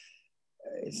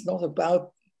 it's not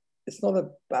about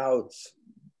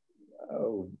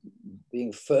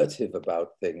being furtive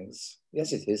about things.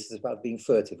 Yes, it is. It's about being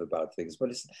furtive about things, but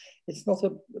it's not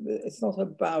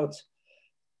about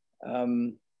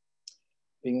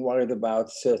being worried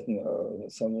about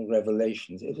some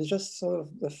revelations. It was just sort of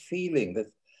the feeling that,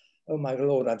 oh my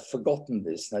Lord, I'd forgotten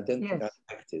this, and I don't think I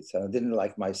liked it, and I didn't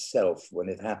like myself when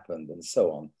it happened, and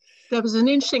so on. There was an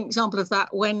interesting example of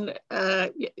that when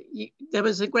there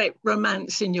was a great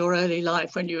romance in your early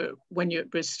life when you were at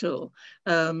Bristol.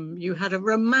 You had a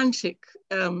romantic,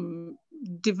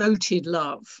 devoted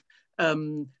love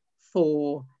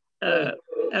for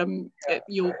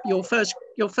your first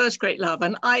great love,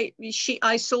 and I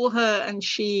saw her, and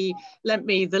she lent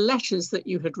me the letters that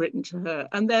you had written to her,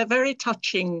 and they're very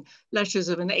touching letters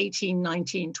of an 18,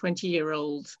 19,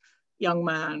 20-year-old young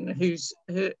man who's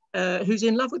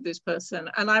in love with this person.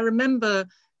 And I remember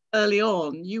early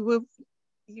on you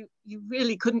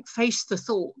really couldn't face the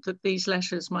thought that these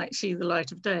letters might see the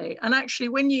light of day. And actually,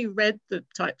 when you read the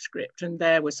typescript and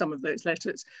there were some of those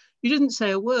letters, you didn't say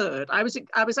a word. I was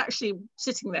actually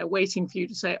sitting there waiting for you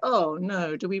to say, oh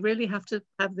no, do we really have to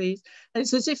have these? And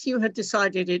it's as if you had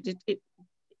decided it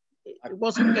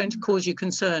wasn't going to cause you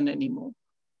concern anymore.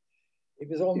 It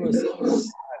was almost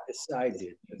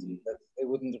decided that they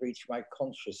wouldn't reach my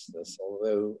consciousness,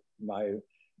 although my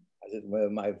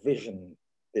vision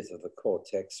bit of the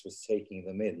cortex was taking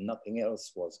them in. Nothing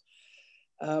else was.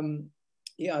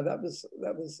 Yeah, that was.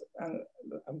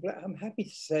 I'm happy to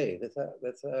say that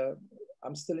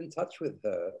I'm still in touch with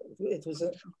her. It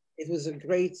was a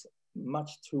great,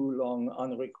 much too long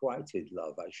unrequited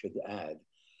love, I should add,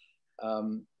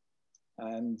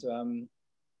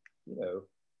 you know,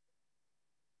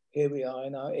 here we are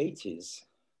in our 80s,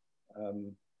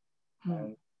 and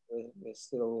we're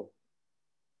still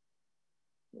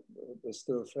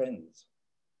friends.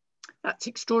 That's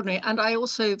extraordinary. And I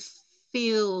also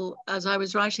feel, as I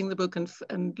was writing the book and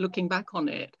looking back on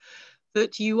it,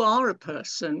 that you are a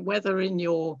person, whether in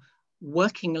your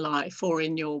working life or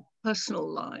in your personal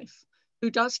life, who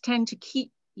does tend to keep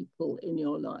people in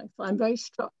your life. I'm very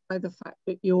struck by the fact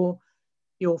that your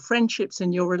friendships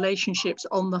and your relationships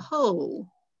on the whole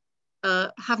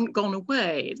haven't gone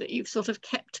away, that you've sort of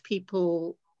kept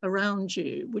people around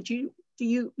you. Would you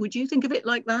think of it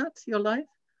like that, your life?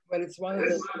 Well, it's one of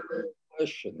those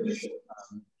versions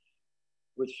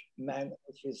which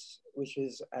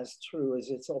is as true as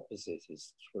its opposite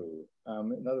is true.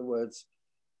 In other words,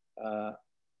 there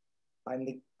are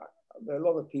a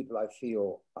lot of people I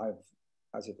feel I've,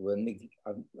 as it were,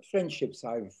 friendships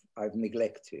I've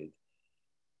neglected,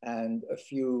 and a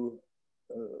few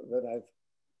that I've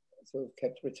sort of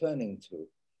kept returning to.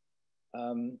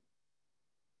 I'm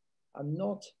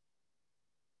not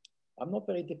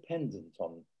very dependent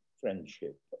on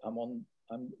friendship. I'm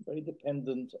very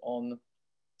dependent on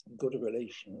good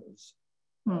relations.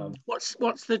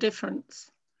 What's the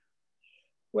difference?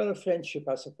 Well, a friendship,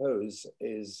 I suppose,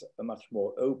 is a much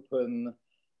more open,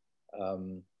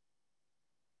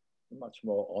 much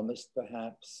more honest,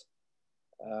 perhaps,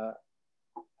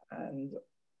 and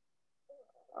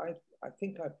I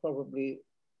think I probably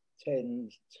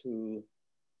tend to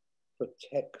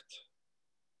protect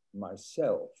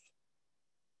myself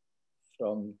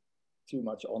from too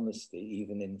much honesty,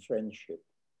 even in friendship.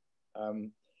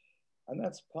 And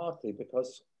that's partly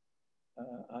because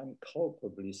I'm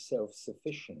culpably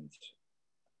self-sufficient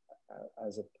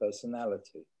as a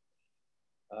personality.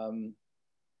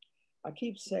 I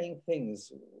keep saying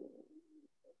things,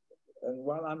 and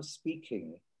while I'm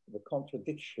speaking, the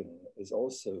contradiction is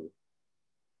also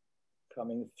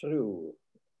coming through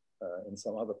in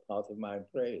some other part of my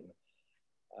brain.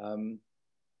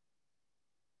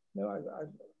 No,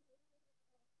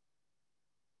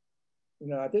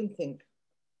 I don't think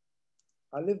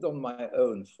I lived on my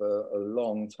own for a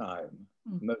long time,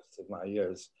 most of my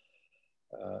years,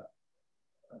 a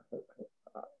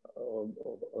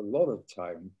lot of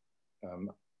time.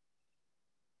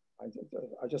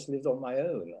 I just lived on my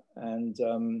own, and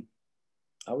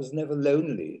I was never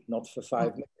lonely, not for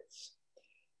 5 minutes.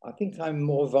 I think I'm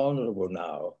more vulnerable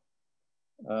now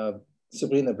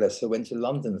Sabrina, bless her, went to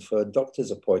London for a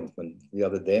doctor's appointment the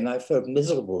other day, and I felt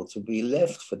miserable to be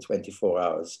left for 24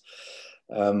 hours.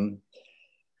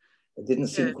 It didn't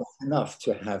seem quite enough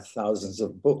to have thousands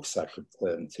of books I could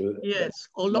turn to. Yes,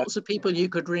 or lots of people you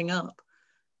could ring up.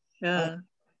 Yeah.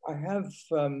 I have,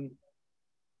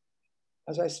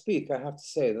 as I speak, I have to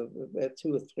say that there are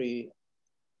 2 or 3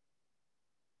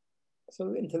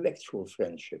 sort of intellectual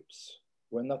friendships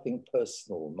where nothing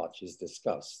personal much is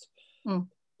discussed. Mm.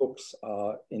 Books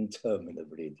are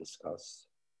interminably discussed.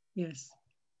 Yes.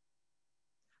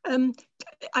 I'm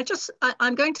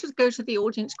going to go to the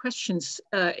audience questions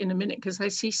in a minute because I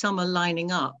see some are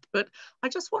lining up, but I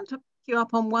just want to pick you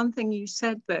up on one thing you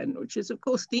said then, which is of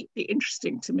course deeply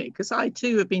interesting to me because I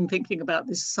too have been thinking about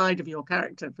this side of your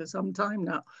character for some time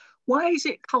now. Why is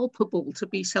it culpable to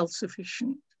be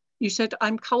self-sufficient? You said,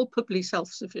 I'm culpably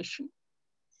self-sufficient.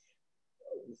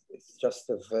 It's just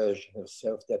a version of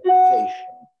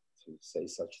self-deprecation to say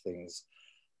such things.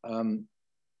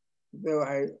 Though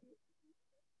I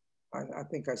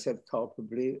think I said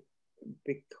culpably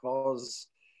because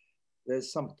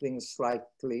there's something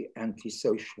slightly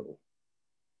antisocial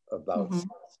about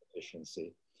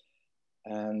self-sufficiency.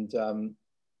 And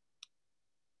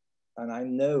I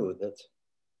know that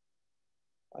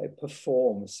I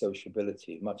perform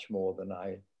sociability much more than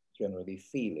I generally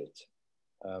feel it.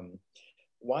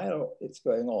 While it's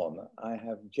going on, I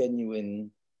have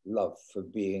genuine love for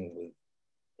being with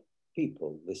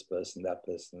people, this person, that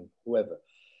person, whoever.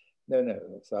 No.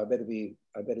 So I better be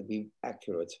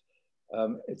accurate.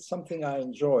 It's something I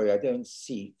enjoy. I don't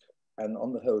seek, and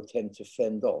on the whole tend to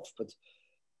fend off. But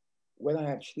when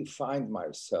I actually find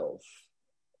myself,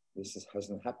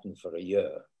 hasn't happened for a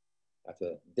year, at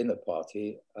a dinner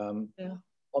party. On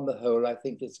the whole, I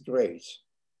think it's great.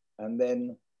 And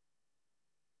then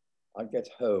I get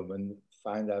home and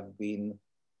find I've been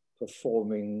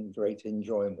performing great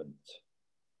enjoyment.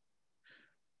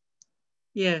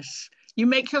 Yes. You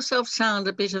make yourself sound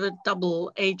a bit of a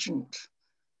double agent.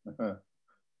 But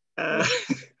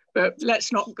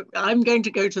let's not, I'm going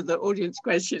to go to the audience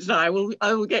questions now. I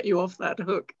will get you off that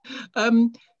hook.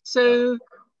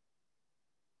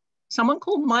 Someone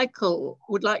called Michael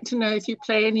would like to know if you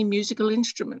play any musical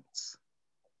instruments.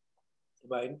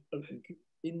 By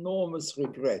enormous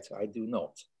regret, I do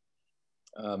not.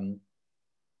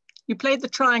 You played the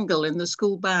triangle in the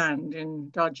school band in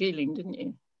Darjeeling, didn't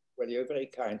you? Well, you're very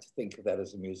kind to think of that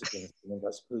as a musical instrument.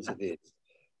 I suppose it is.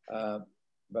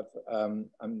 But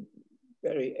I'm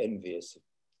very envious of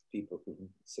people who can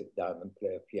sit down and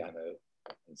play a piano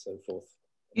and so forth.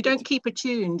 You don't keep a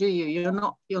tune, do you? You're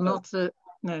not,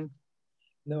 no.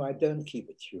 No, I don't keep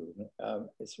a tune.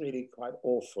 It's really quite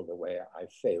awful the way I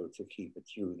fail to keep a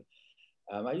tune.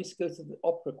 I used to go to the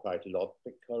opera quite a lot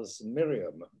because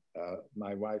Miriam,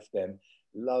 my wife then,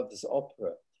 loves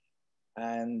opera.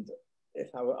 And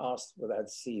if I were asked whether I'd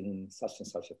seen such and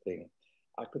such a thing,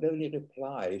 I could only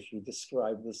reply if you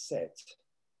describe the set.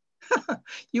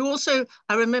 You also,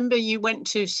 I remember you went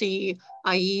to see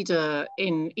Aida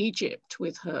in Egypt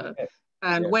with her. Yes.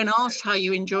 And when asked how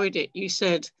you enjoyed it, you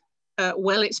said,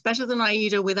 well, it's better than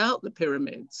Aida without the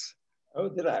pyramids. Oh,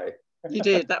 did I? You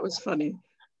did, that was funny.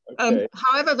 Okay.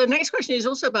 However, the next question is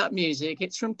also about music.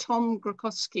 It's from Tom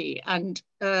Grokowski, and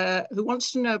who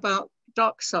wants to know about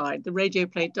Dark Side, the radio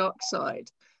play Dark Side.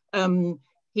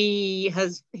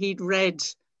 He'd read,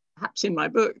 perhaps in my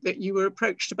book, that you were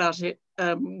approached about it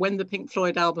when the Pink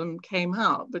Floyd album came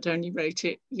out, but only wrote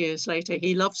it years later.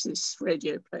 He loves this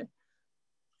radio play.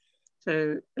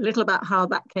 So a little about how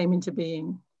that came into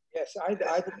being. Yes, I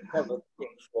discovered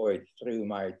Pink Floyd through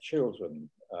my children,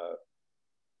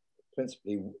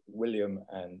 principally William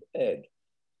and Ed.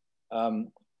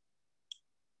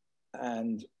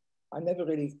 And I never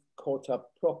really caught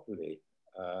up properly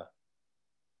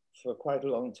for quite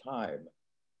a long time,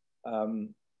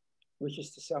 which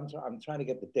is to say, I'm trying to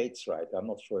get the dates right. I'm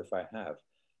not sure if I have,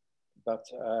 but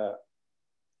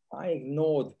I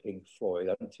ignored Pink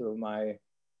Floyd until my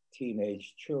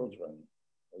teenage children,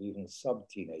 or even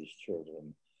sub-teenage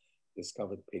children,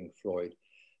 discovered Pink Floyd.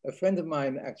 A friend of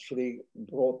mine actually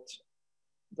brought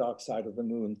Dark Side of the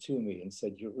Moon to me and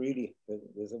said,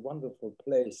 there's a wonderful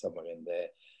play somewhere in there.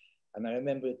 And I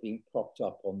remember it being propped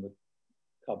up on the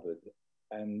cupboard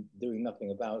and doing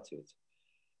nothing about it.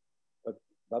 But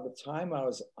by the time I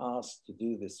was asked to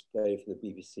do this play for the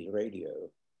BBC radio,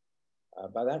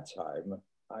 by that time,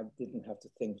 I didn't have to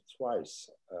think twice.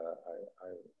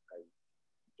 I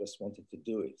just wanted to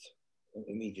do it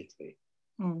immediately.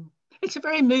 Mm. It's a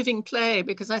very moving play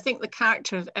because I think the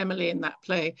character of Emily in that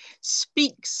play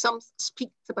speaks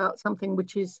about something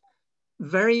which is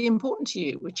very important to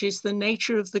you, which is the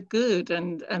nature of the good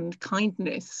and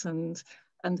kindness, and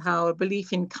how a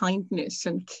belief in kindness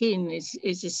and kin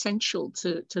is essential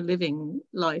to living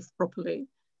life properly.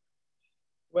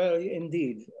 Well,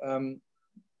 indeed.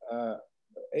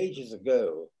 Ages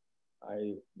ago,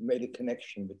 I made a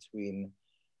connection between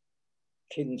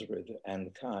kindred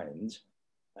and kind,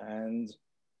 and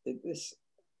this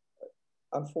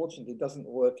unfortunately doesn't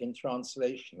work in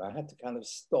translation. I had to kind of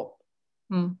stop,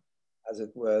 as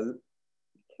it were,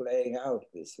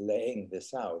 laying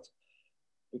this out,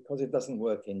 because it doesn't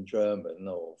work in German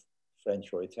or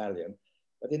French or Italian.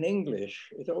 But in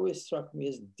English, it always struck me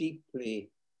as deeply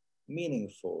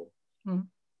meaningful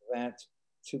that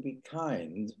to be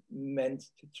kind meant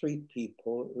to treat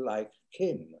people like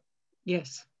kin.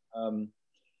 Yes.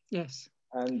 Yes.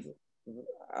 And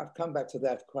I've come back to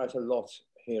that quite a lot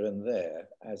here and there,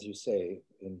 as you say,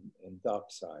 in Dark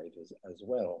Side as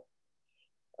well.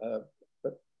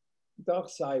 But Dark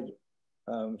Side,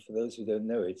 for those who don't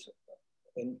know it,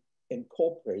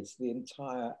 incorporates the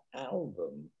entire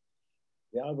album.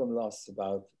 The album lasts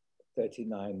about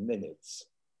 39 minutes.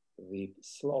 The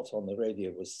slot on the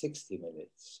radio was 60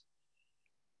 minutes.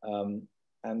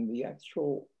 And the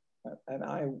actual, and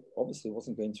I obviously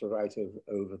wasn't going to write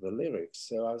over the lyrics,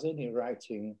 so I was only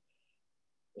writing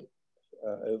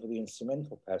over the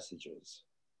instrumental passages.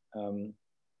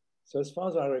 So as far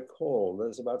as I recall,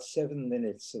 there's about 7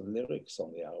 minutes of lyrics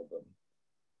on the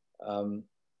album.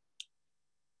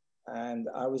 And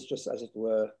I was just, as it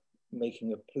were,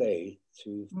 making a play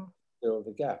to fill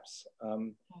the gaps.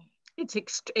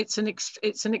 It's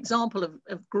an example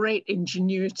of great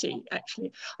ingenuity,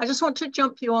 actually. I just want to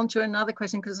jump you on to another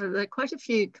question, because there are quite a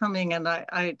few coming, and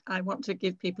I want to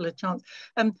give people a chance.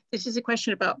 This is a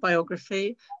question about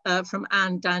biography from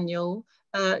Anne Daniel,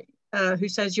 who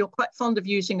says, you're quite fond of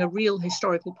using a real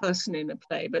historical person in a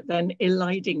play, but then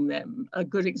eliding them. A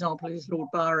good example is Lord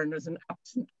Byron as an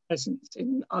absent presence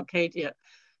in Arcadia.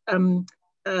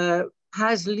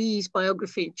 Has Lee's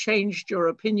biography changed your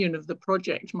opinion of the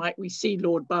project? Might we see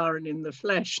Lord Byron in the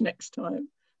flesh next time?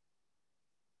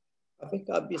 I think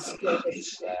I'd be scared of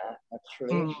that,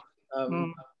 actually.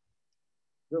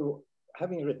 Though,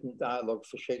 having written dialogue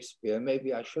for Shakespeare,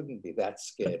 maybe I shouldn't be that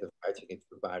scared of writing it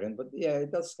for Byron, but yeah,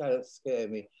 it does kind of scare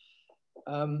me.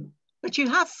 But you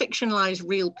have fictionalized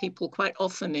real people quite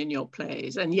often in your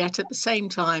plays, and yet at the same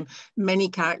time, many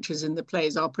characters in the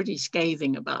plays are pretty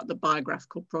scathing about the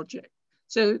biographical project.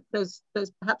 So there's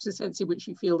perhaps a sense in which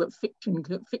you feel that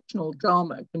fictional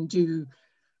drama can do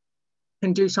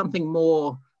something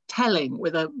more telling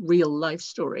with a real life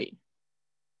story.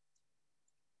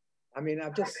 I mean,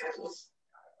 I'm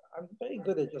very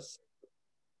good at just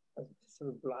sort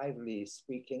of blithely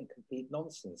speaking complete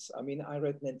nonsense. I mean, I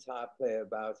wrote an entire play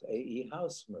about A.E.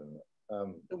 Housman.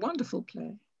 A wonderful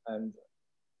play. And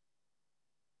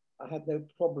I had no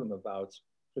problem about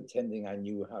pretending I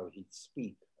knew how he'd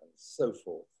speak and so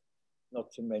forth.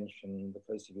 Not to mention The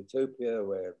Coast of Utopia,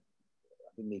 where I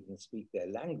didn't even speak their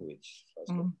language.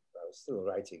 I was still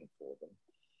writing for them.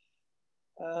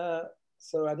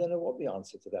 So I don't know what the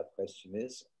answer to that question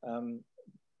is,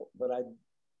 but I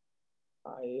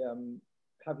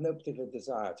have no particular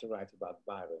desire to write about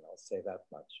Byron, I'll say that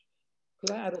much.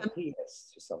 Could I add a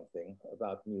PS to something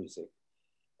about music?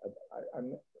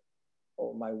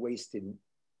 All my wasted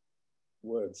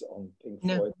words on Pink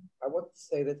Floyd. I want to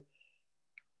say that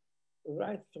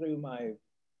right through my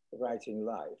writing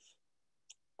life,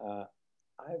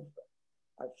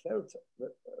 I've felt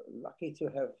lucky to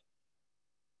have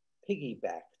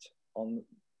piggybacked on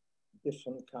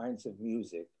different kinds of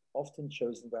music, often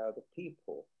chosen by other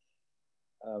people.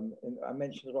 And I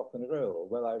mentioned rock and roll.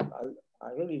 Well,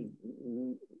 I really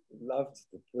loved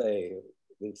the play,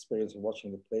 the experience of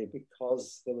watching the play,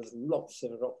 because there was lots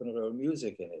of rock and roll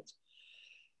music in it.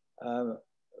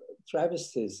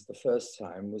 Travesties, the first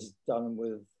time, was done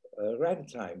with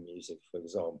ragtime music, for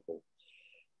example.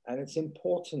 And it's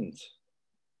important.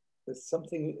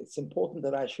 It's important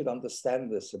that I should understand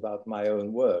this about my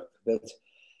own work, that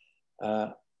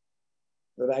I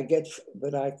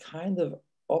kind of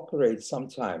operate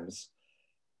sometimes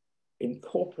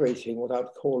incorporating what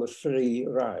I'd call a free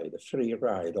ride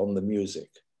on the music.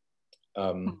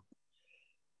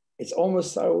 It's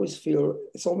almost, I always feel,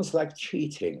 it's almost like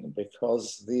cheating,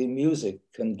 because the music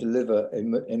can deliver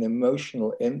an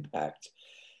emotional impact,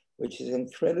 which is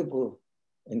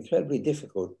incredibly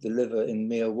difficult to deliver in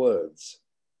mere words.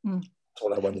 That's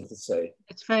all I wanted to say.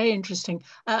 It's very interesting.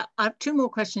 I have two more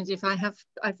questions if I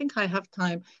think I have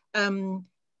time.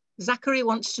 Zachary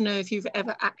wants to know if you've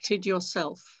ever acted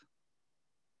yourself.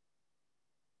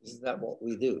 Isn't that what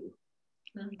we do?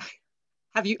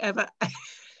 have you ever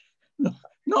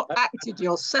not acted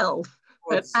yourself,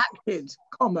 but acted,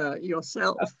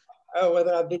 yourself? Oh,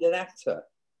 whether I've been an actor.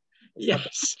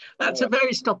 Yes, that's a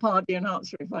very Stoppardian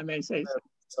answer, if I may say so.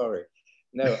 Sorry.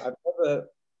 No,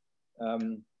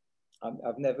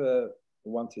 I've never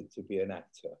wanted to be an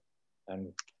actor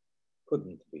and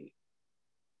couldn't be.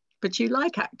 But you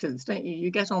like actors, don't you?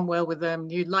 You get on well with them.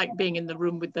 You like being in the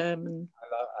room with them. And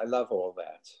I love all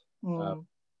that.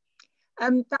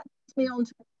 That takes me on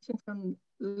to a question from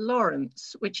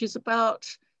Lawrence, which is about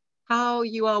how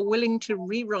you are willing to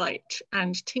rewrite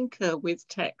and tinker with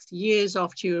text years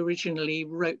after you originally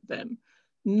wrote them.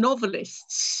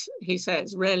 Novelists, he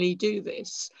says, rarely do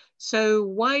this. So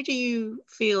why do you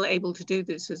feel able to do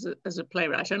this as a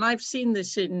playwright? And I've seen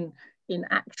this in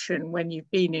action when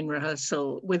you've been in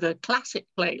rehearsal with a classic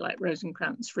play like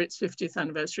Rosencrantz for its 50th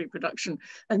anniversary production,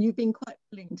 and you've been quite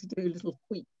willing to do little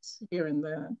tweaks here and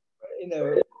there. You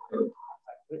know,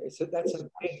 that's a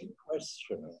big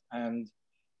question, and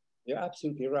you're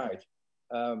absolutely right.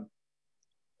 You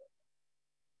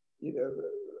know,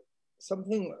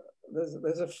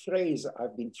 there's a phrase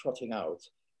I've been trotting out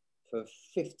for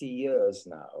 50 years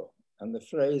now, and the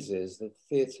phrase is that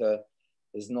theatre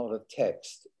is not a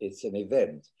text, it's an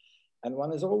event. And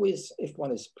one is always, if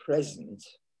one is present,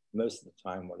 most of the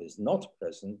time one is not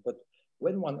present, but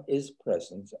when one is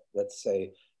present, let's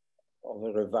say of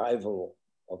a revival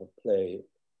of a play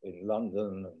in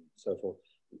London and so forth,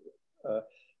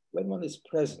 when one is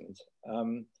present,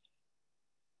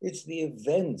 it's the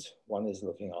event one is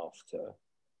looking after.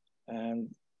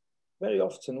 And very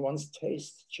often one's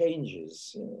taste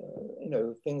changes. You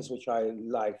know, things which I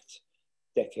liked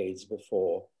decades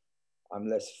before, I'm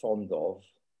less fond of,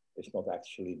 if not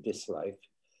actually dislike.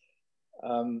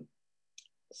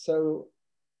 So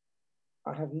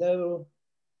I have no,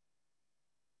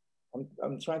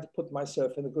 I'm trying to put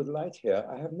myself in a good light here.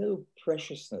 I have no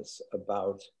preciousness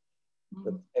about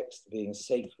the text being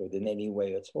sacred in any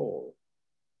way at all.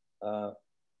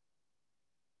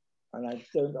 And I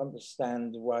don't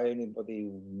understand why anybody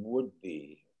would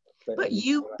be. But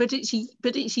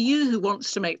it's you who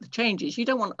wants to make the changes. You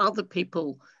don't want other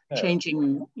people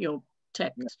changing your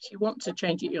text. You want to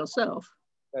change it yourself.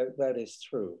 That is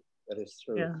true. That is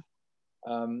true. Yeah.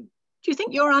 Do you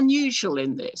think you're unusual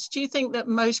in this? Do you think that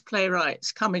most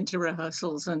playwrights come into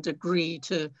rehearsals and agree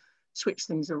to switch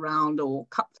things around or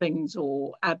cut things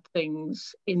or add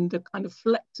things in the kind of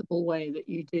flexible way that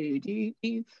you do? Do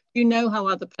you know how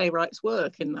other playwrights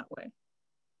work in that way?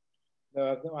 No, I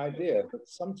have no idea, but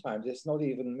sometimes it's not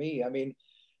even me. I mean,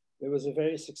 there was a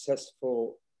very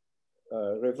successful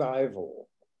revival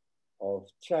of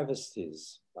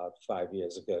travesties about 5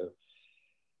 years ago.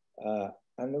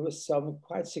 And there were some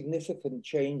quite significant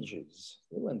changes.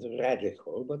 They weren't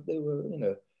radical, but they were, you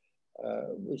know,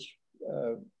 which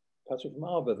Patrick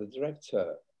Marber, the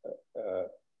director,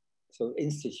 sort of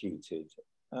instituted.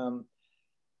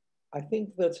 I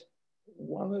think that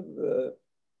one of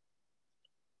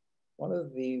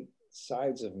the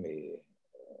sides of me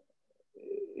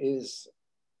is,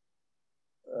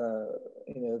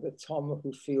 you know, the Tom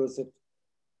who feels that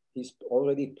he's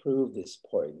already proved his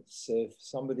point. So if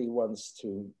somebody wants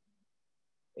to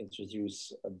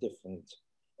introduce a different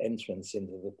entrance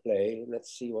into the play,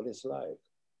 let's see what it's like.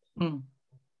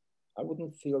 I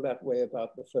wouldn't feel that way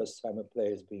about the first time a play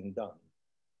is being done.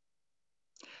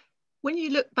 When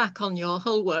you look back on your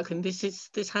whole work, and this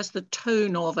has the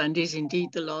tone of and is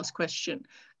indeed the last question,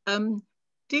 do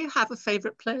you have a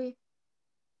favourite play?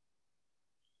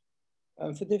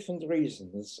 For different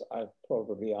reasons, I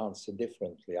probably answer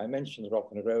differently. I mentioned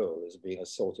rock and roll as being a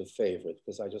sort of favourite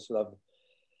because I just loved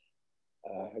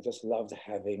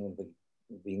having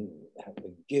the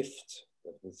gift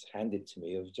that was handed to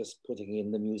me of just putting in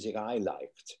the music I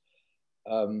liked.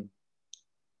 The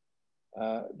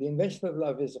Invention of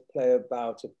Love is a play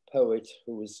about a poet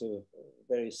who was a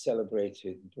very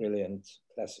celebrated, brilliant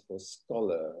classical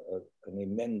scholar, an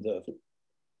emender of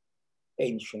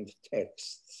ancient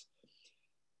texts,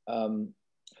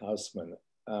 Houseman.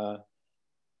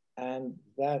 And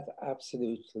that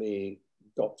absolutely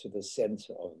got to the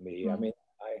center of me. I mean,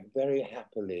 I very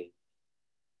happily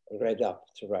read up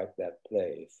to write that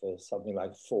play for something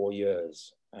like 4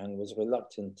 years and was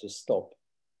reluctant to stop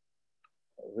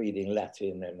reading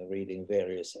Latin and reading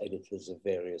various editors of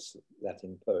various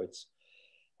Latin poets.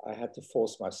 I had to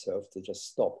force myself to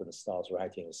just stop and start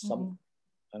writing something,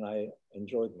 and I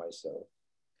enjoyed myself.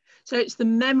 So it's the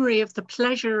memory of the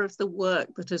pleasure of the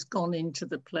work that has gone into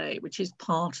the play, which is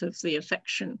part of the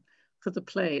affection for the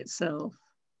play itself.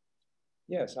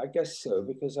 Yes, I guess so,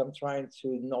 because I'm trying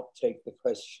to not take the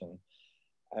question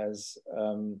as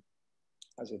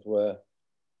it were,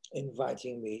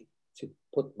 inviting me to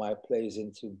put my plays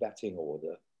into batting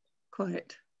order.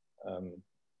 Quite.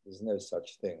 There's no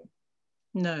such thing.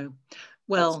 No.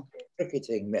 Well, that's a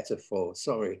cricketing metaphor,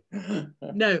 sorry.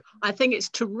 No, I think it's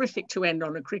terrific to end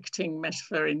on a cricketing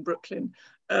metaphor in Brooklyn.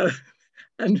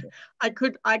 And I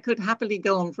could happily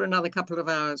go on for another couple of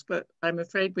hours, but I'm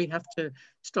afraid we have to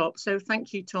stop. So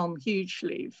thank you, Tom,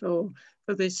 hugely for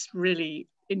this really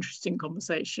interesting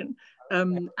conversation.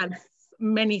 And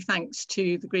many thanks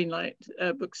to the Greenlight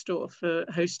Bookstore for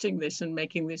hosting this and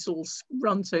making this all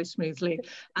run so smoothly.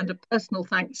 And a personal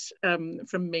thanks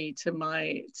from me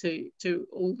to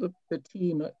all the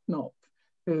team at Knopf,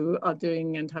 who are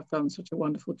doing and have done such a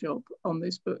wonderful job on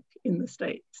this book in the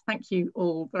States. Thank you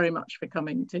all very much for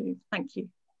coming too. Thank you.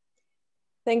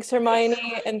 Thanks,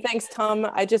 Hermione, and thanks, Tom.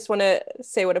 I just want to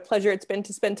say what a pleasure it's been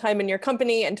to spend time in your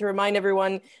company, and to remind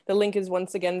everyone, the link is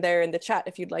once again there in the chat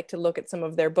if you'd like to look at some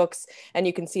of their books, and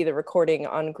you can see the recording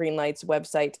on Greenlight's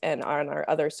website and on our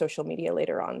other social media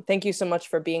later on. Thank you so much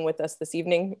for being with us this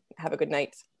evening. Have a good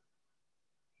night.